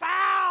 That's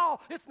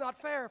foul. It's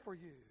not fair for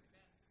you.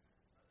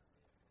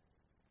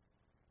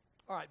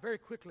 All right, very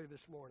quickly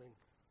this morning,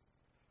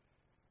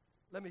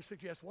 let me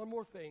suggest one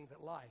more thing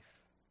that life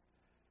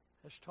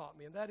has taught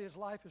me, and that is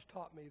life has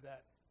taught me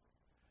that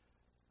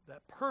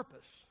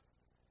purpose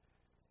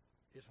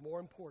is more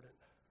important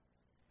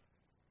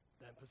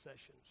than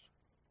possessions.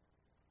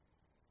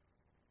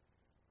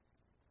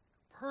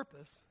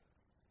 Purpose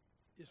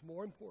is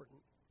more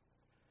important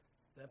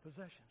than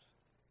possessions.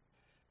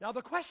 Now,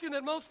 the question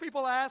that most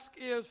people ask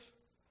is,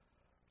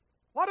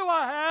 what do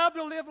I have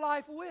to live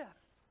life with?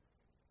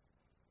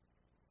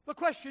 The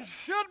question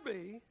should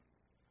be,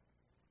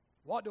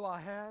 what do I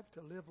have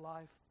to live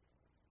life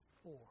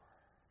for?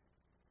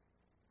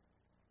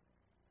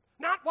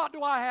 Not what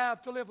do I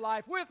have to live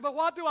life with, but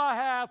what do I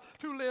have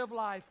to live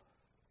life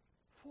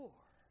for?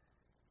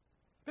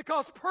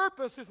 Because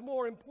purpose is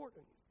more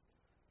important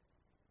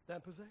than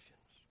possessions.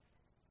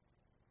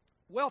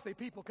 Wealthy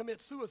people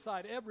commit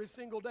suicide every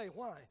single day.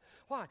 Why?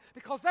 Why?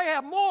 Because they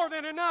have more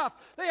than enough.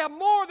 They have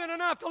more than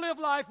enough to live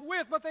life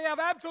with, but they have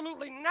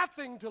absolutely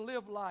nothing to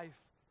live life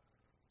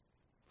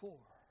for.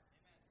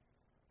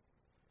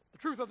 The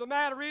truth of the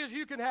matter is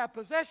you can have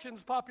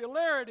possessions,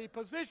 popularity,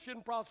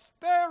 position,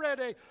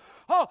 prosperity,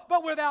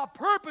 but without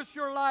purpose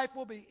your life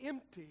will be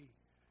empty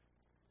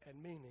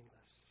and meaningless.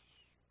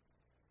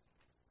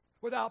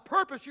 Without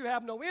purpose, you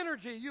have no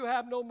energy, you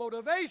have no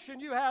motivation,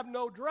 you have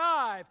no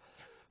drive.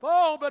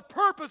 But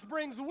purpose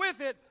brings with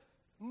it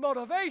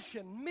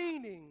motivation,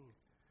 meaning,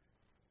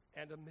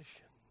 and a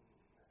mission.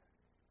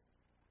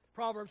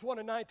 Proverbs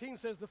 1:19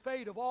 says, the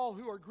fate of all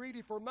who are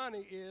greedy for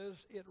money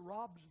is it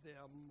robs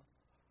them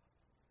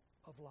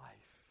of life.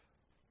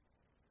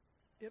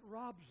 It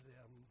robs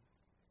them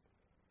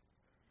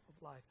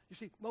of life. You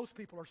see, most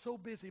people are so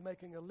busy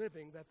making a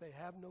living that they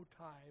have no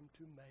time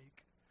to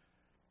make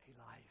a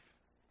life.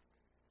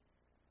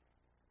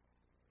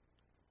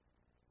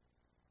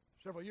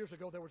 Several years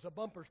ago, there was a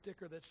bumper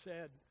sticker that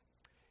said,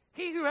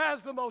 he who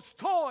has the most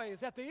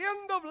toys at the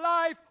end of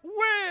life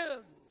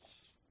wins.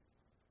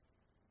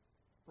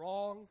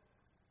 Wrong.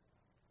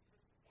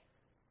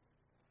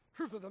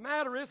 Truth of the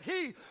matter is,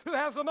 he who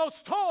has the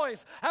most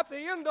toys at the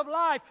end of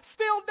life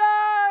still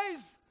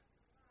dies.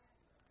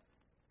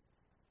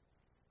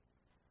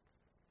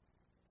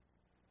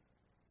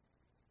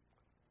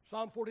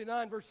 Psalm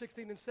 49, verse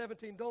 16 and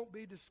 17, don't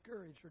be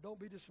discouraged or don't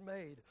be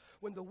dismayed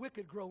when the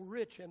wicked grow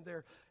rich and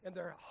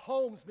their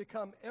homes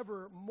become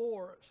ever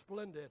more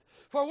splendid.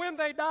 For when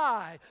they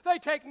die, they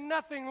take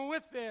nothing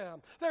with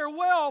them. Their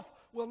wealth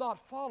will not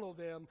follow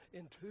them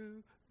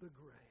into the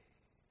grave.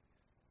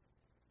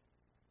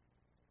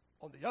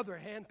 On the other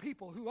hand,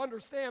 people who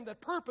understand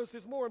that purpose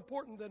is more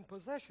important than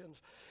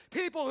possessions,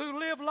 people who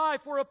live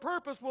life for a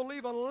purpose will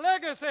leave a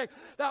legacy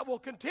that will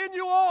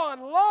continue on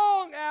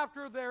long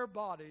after their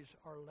bodies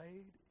are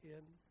laid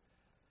in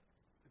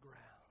the ground.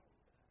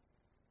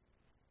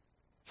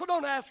 So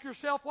don't ask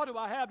yourself, what do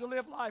I have to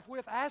live life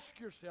with? Ask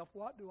yourself,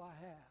 what do I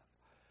have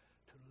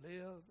to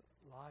live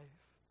life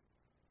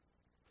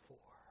for?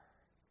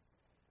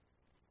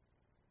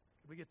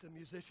 We get the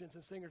musicians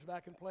and singers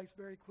back in place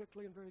very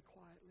quickly and very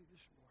quietly this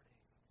morning.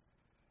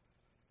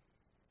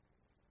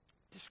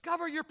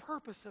 Discover your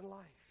purpose in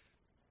life.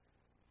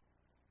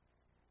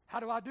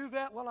 How do I do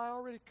that? Well, I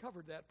already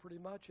covered that pretty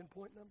much in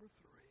point number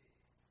 3.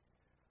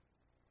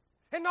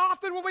 And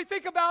often when we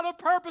think about a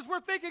purpose,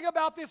 we're thinking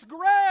about this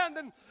grand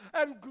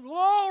and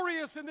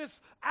glorious and this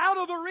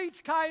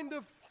out-of-the-reach kind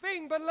of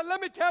thing. But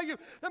let me tell you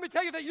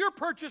that your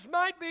purpose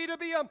might be to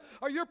be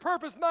your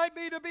purpose might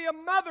be to be a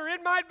mother.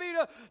 It might be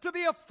to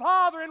be a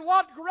father. And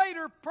what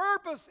greater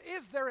purpose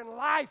is there in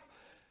life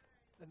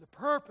than the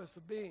purpose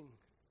of being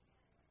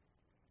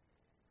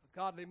a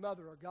godly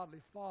mother or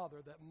godly father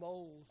that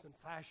molds and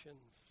fashions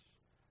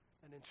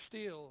and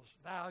instills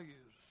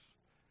values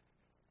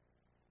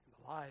in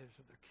the lives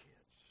of their kids?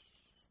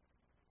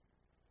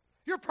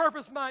 Your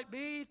purpose might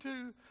be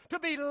to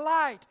be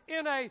light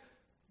in a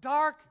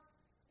dark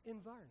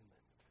environment.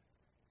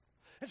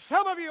 And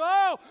some of you,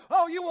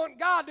 you want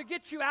God to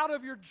get you out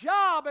of your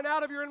job and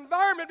out of your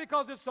environment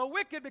because it's so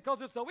wicked, because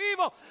it's so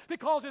evil,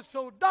 because it's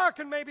so dark,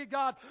 and maybe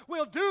God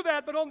will do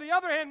that. But on the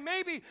other hand,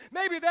 maybe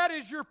that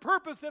is your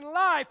purpose in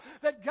life,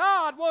 that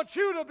God wants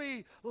you to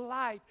be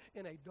light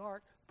in a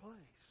dark place.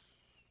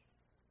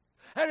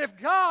 And if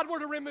God were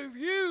to remove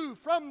you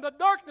from the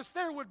darkness,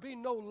 there would be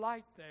no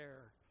light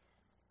there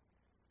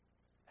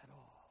at all.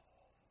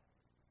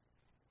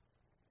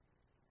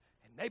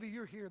 And maybe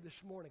you're here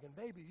this morning, and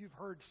maybe you've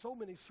heard so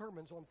many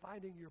sermons on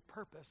finding your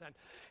purpose,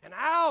 and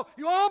how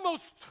you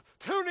almost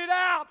tune it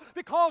out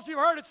because you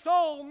heard it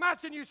so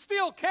much, and you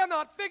still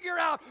cannot figure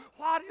out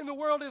what in the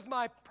world is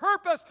my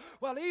purpose.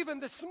 Well, even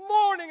this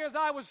morning as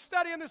I was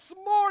studying, this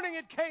morning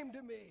it came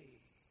to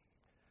me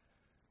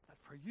that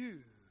for you,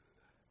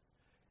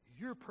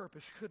 your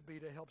purpose could be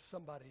to help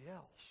somebody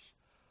else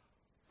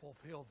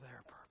fulfill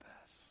their purpose.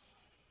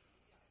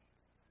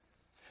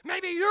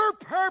 Maybe your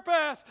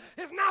purpose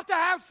is not to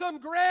have some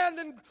grand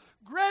and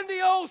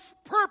grandiose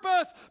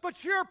purpose,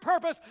 but your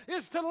purpose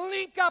is to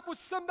link up with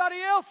somebody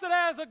else that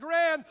has a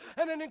grand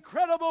and an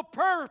incredible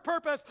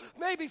purpose.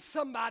 Maybe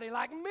somebody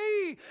like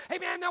me,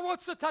 amen, that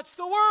wants to touch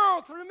the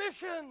world through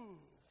missions.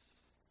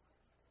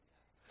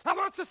 I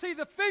want to see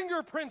the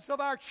fingerprints of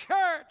our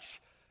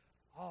church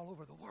all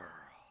over the world.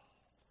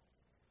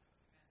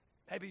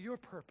 Maybe your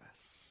purpose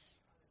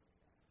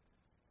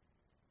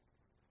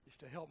is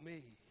to help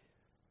me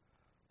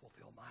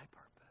fulfill my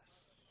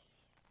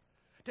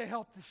purpose, to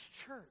help this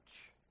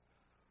church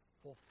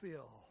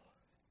fulfill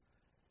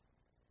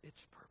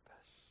its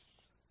purpose,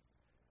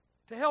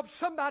 to help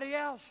somebody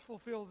else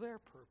fulfill their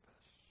purpose,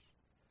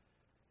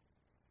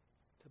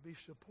 to be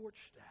support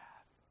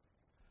staff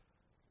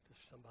to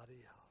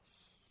somebody else.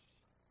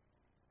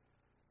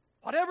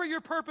 Whatever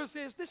your purpose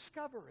is,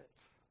 discover it.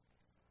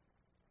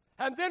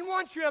 And then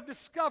once you have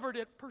discovered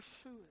it,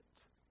 pursue it.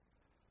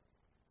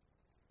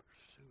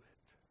 Pursue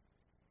it.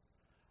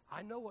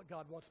 I know what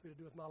God wants me to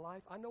do with my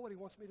life. I know what He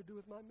wants me to do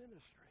with my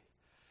ministry.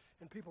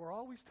 And people are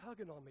always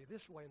tugging on me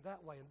this way and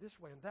that way and this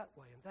way and that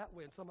way and that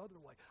way and some other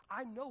way.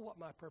 I know what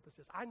my purpose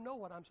is. I know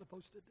what I'm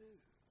supposed to do.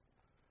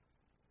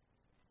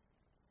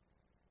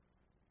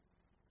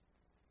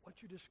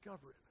 Once you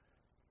discover it,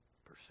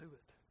 pursue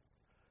it.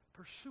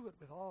 Pursue it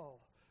with all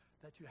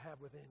that you have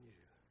within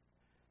you.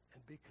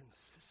 And be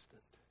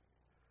consistent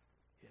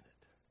in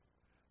it.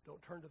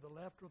 Don't turn to the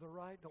left or the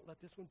right. Don't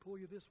let this one pull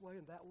you this way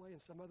and that way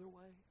and some other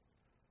way.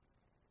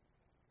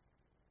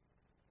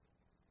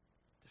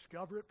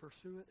 Discover it,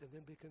 pursue it, and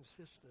then be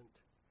consistent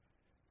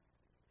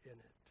in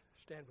it.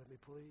 Stand with me,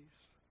 please.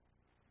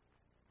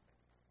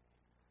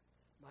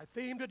 My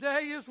theme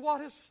today is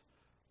what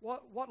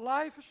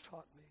life has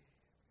taught me.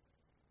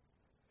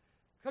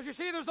 Because you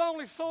see, there's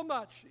only so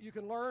much that you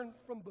can learn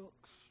from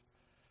books.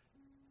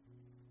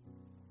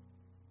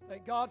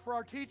 Thank God for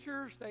our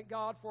teachers. Thank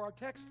God for our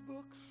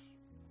textbooks.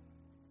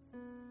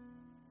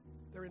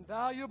 They're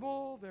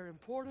invaluable. They're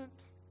important.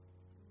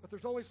 But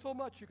there's only so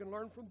much you can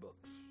learn from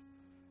books.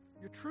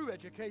 Your true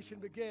education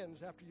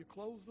begins after you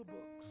close the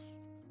books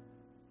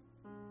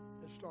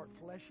and start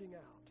fleshing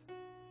out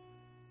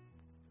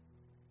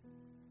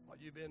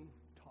what you've been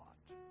taught.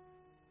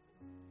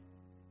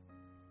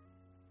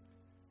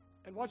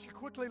 And what you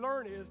quickly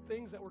learn is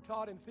things that were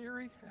taught in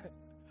theory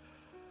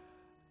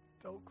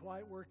don't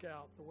quite work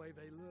out the way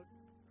they look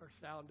or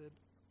sounded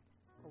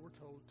or were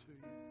told to you.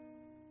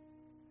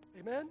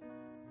 Amen?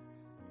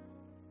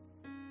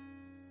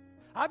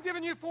 I've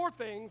given you 4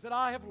 things that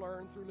I have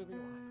learned through living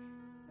life.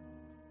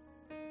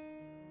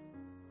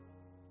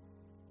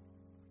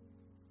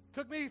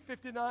 Took me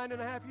 59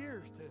 and a half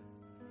years to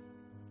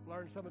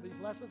learn some of these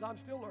lessons. I'm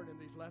still learning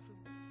these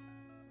lessons.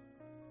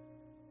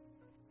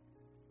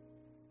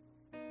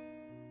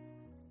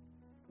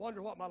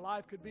 Wonder what my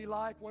life could be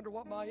like. Wonder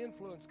what my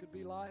influence could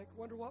be like.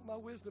 Wonder what my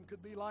wisdom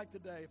could be like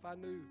today if I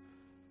knew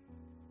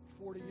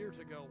 40 years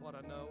ago what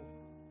I know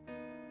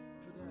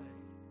today.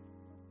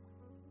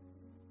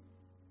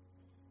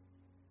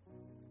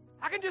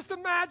 I can just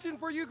imagine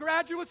for you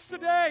graduates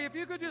today, if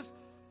you could just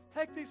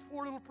take these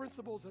 4 little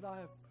principles that I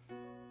have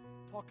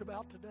talked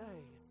about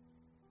today,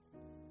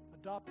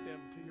 adopt them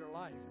to your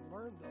life and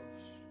learn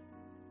those.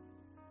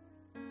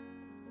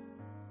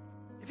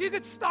 If you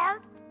could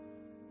start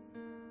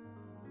in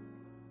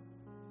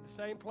the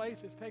same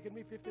place it's taken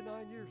me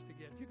 59 years to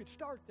get, if you could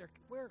start there,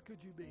 where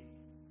could you be?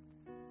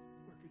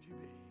 Where could you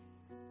be?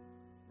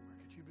 Where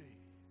could you be?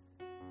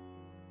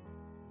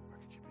 Where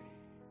could you be?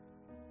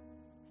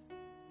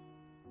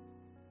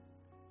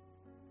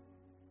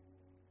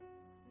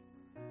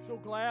 So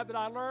glad that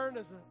I learned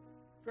as a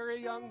very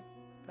young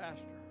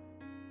pastor.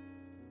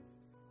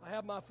 I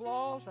have my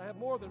flaws. I have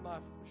more than my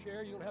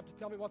share. You don't have to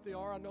tell me what they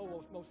are. I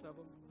know most of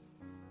them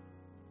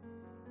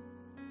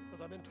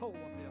because I've been told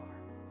what they are.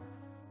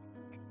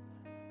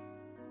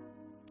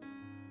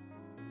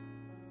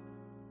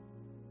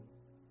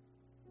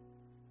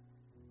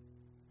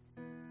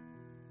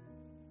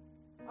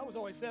 I was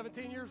only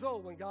 17 years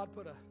old when God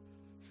put a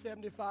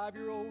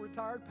 75-year-old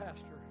retired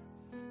pastor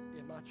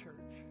in my church.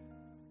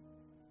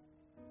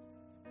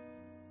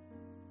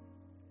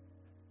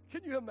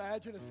 Can you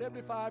imagine a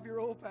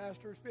 75-year-old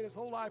pastor spent his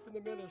whole life in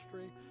the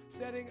ministry,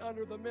 sitting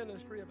under the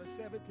ministry of a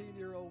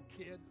 17-year-old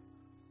kid?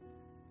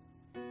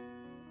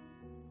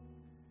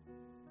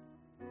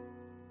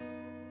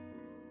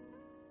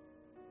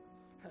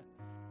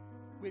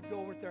 We'd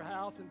go over at their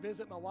house and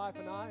visit, my wife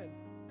and I, and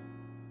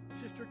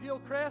Sister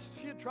Gilchrist,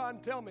 she'd try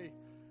and tell me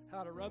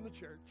how to run the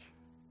church.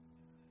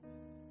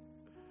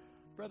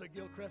 Brother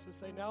Gilchrist would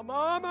say, "Now,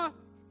 Mama,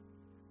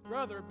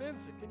 Brother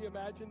Benson," can you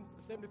imagine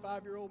a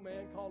 75-year-old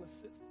man calling a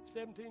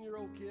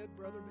 17-year-old kid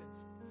Brother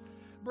Benson?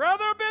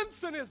 "Brother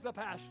Benson is the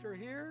pastor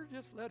here.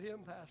 Just let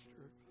him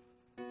pastor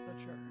the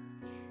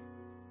church."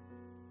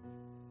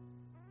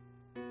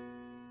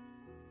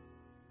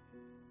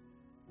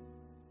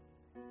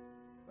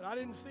 But I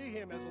didn't see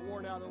him as a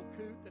worn-out old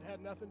coot that had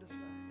nothing to say.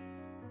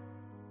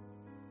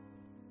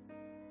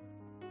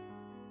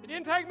 It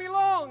didn't take me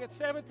long at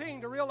 17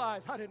 to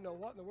realize I didn't know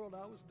what in the world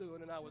I was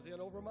doing, and I was in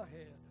over my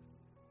head.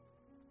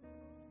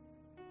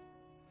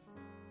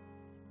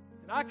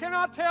 And I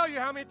cannot tell you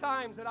how many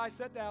times that I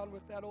sat down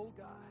with that old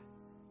guy,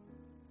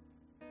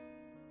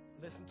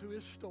 listened to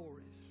his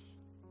stories.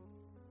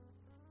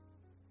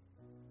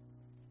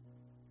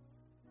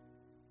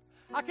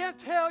 I can't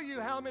tell you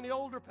how many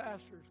older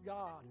pastors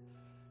God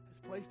has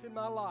placed in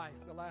my life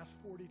in the last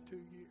 42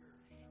 years.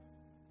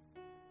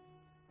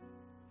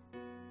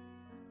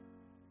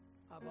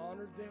 I've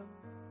honored them,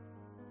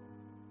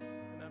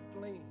 and I've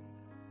gleaned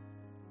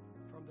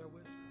from their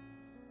wisdom.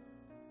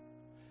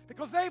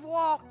 Because they've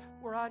walked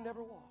where I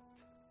never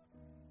walked.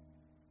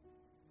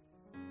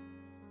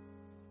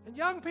 And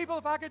young people,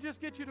 if I could just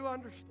get you to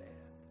understand,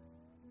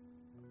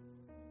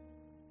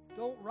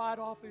 don't write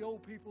off the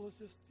old people as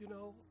just,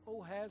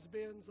 old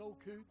has-beens, old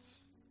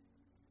coots.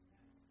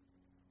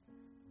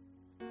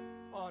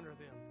 Honor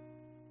them.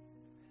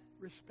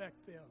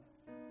 Respect them.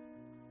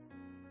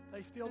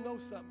 They still know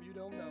something you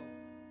don't know.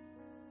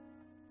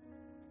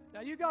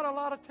 Now, you got a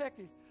lot of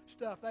techie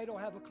stuff they don't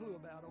have a clue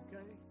about,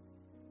 okay?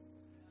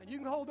 And you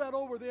can hold that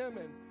over them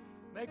and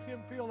make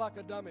them feel like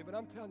a dummy, but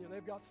I'm telling you,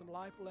 they've got some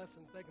life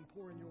lessons they can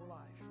pour in your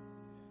life.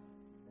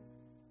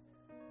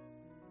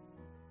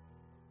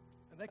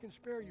 And they can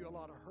spare you a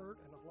lot of hurt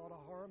and a lot of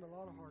harm and a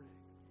lot of heartache.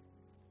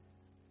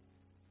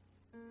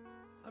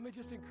 Let me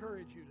just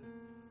encourage you to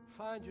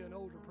find you an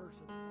older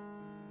person.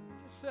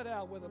 Just sit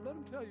down with them. Let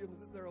them tell you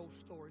their old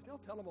stories. They'll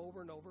tell them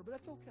over and over, but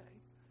that's okay.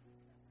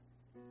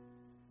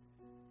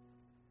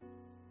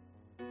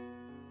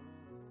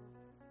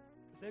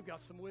 Because they've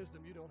got some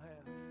wisdom you don't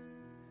have.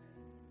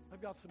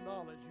 They've got some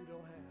knowledge you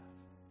don't have.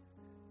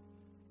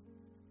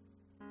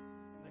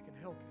 And they can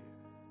help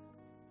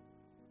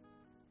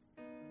you.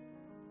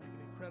 Make an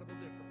incredible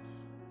difference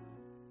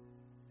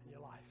in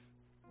your life.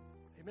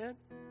 Amen?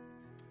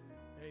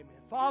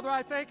 Amen. Father,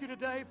 I thank you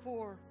today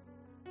for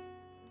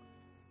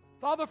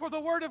the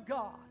Word of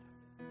God.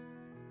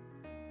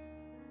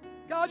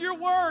 God, your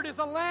Word is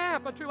a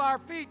lamp unto our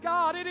feet.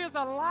 God, it is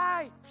a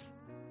light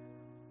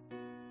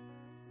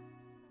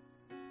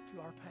to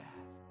our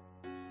path.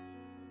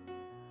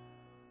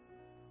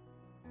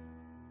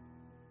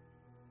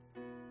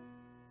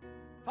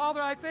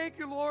 Father, I thank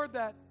you, Lord,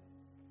 that,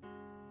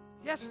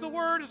 yes, the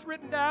Word is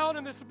written down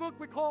in this book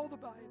we call the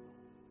Bible.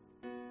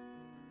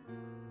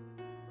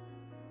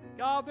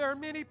 God, there are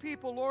many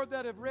people, Lord,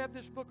 that have read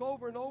this book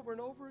over and over and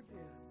over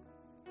again.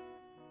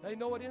 They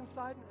know it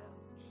inside and out.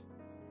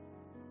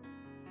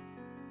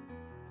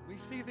 We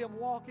see them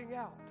walking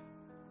out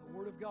the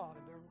Word of God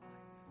in their life.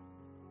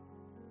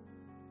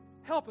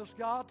 Help us,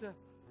 God, to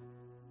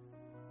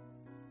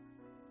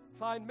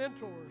find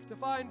mentors, to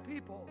find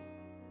people,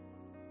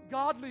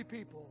 godly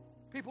people,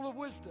 people of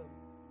wisdom,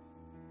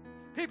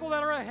 people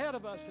that are ahead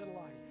of us in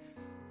life.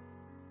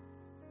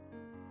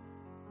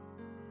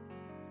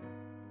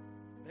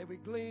 May we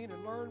glean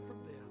and learn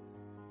from them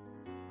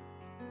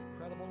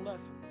incredible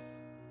lessons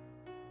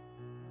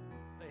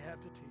they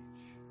have to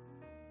teach.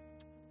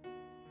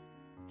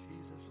 In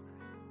Jesus' name.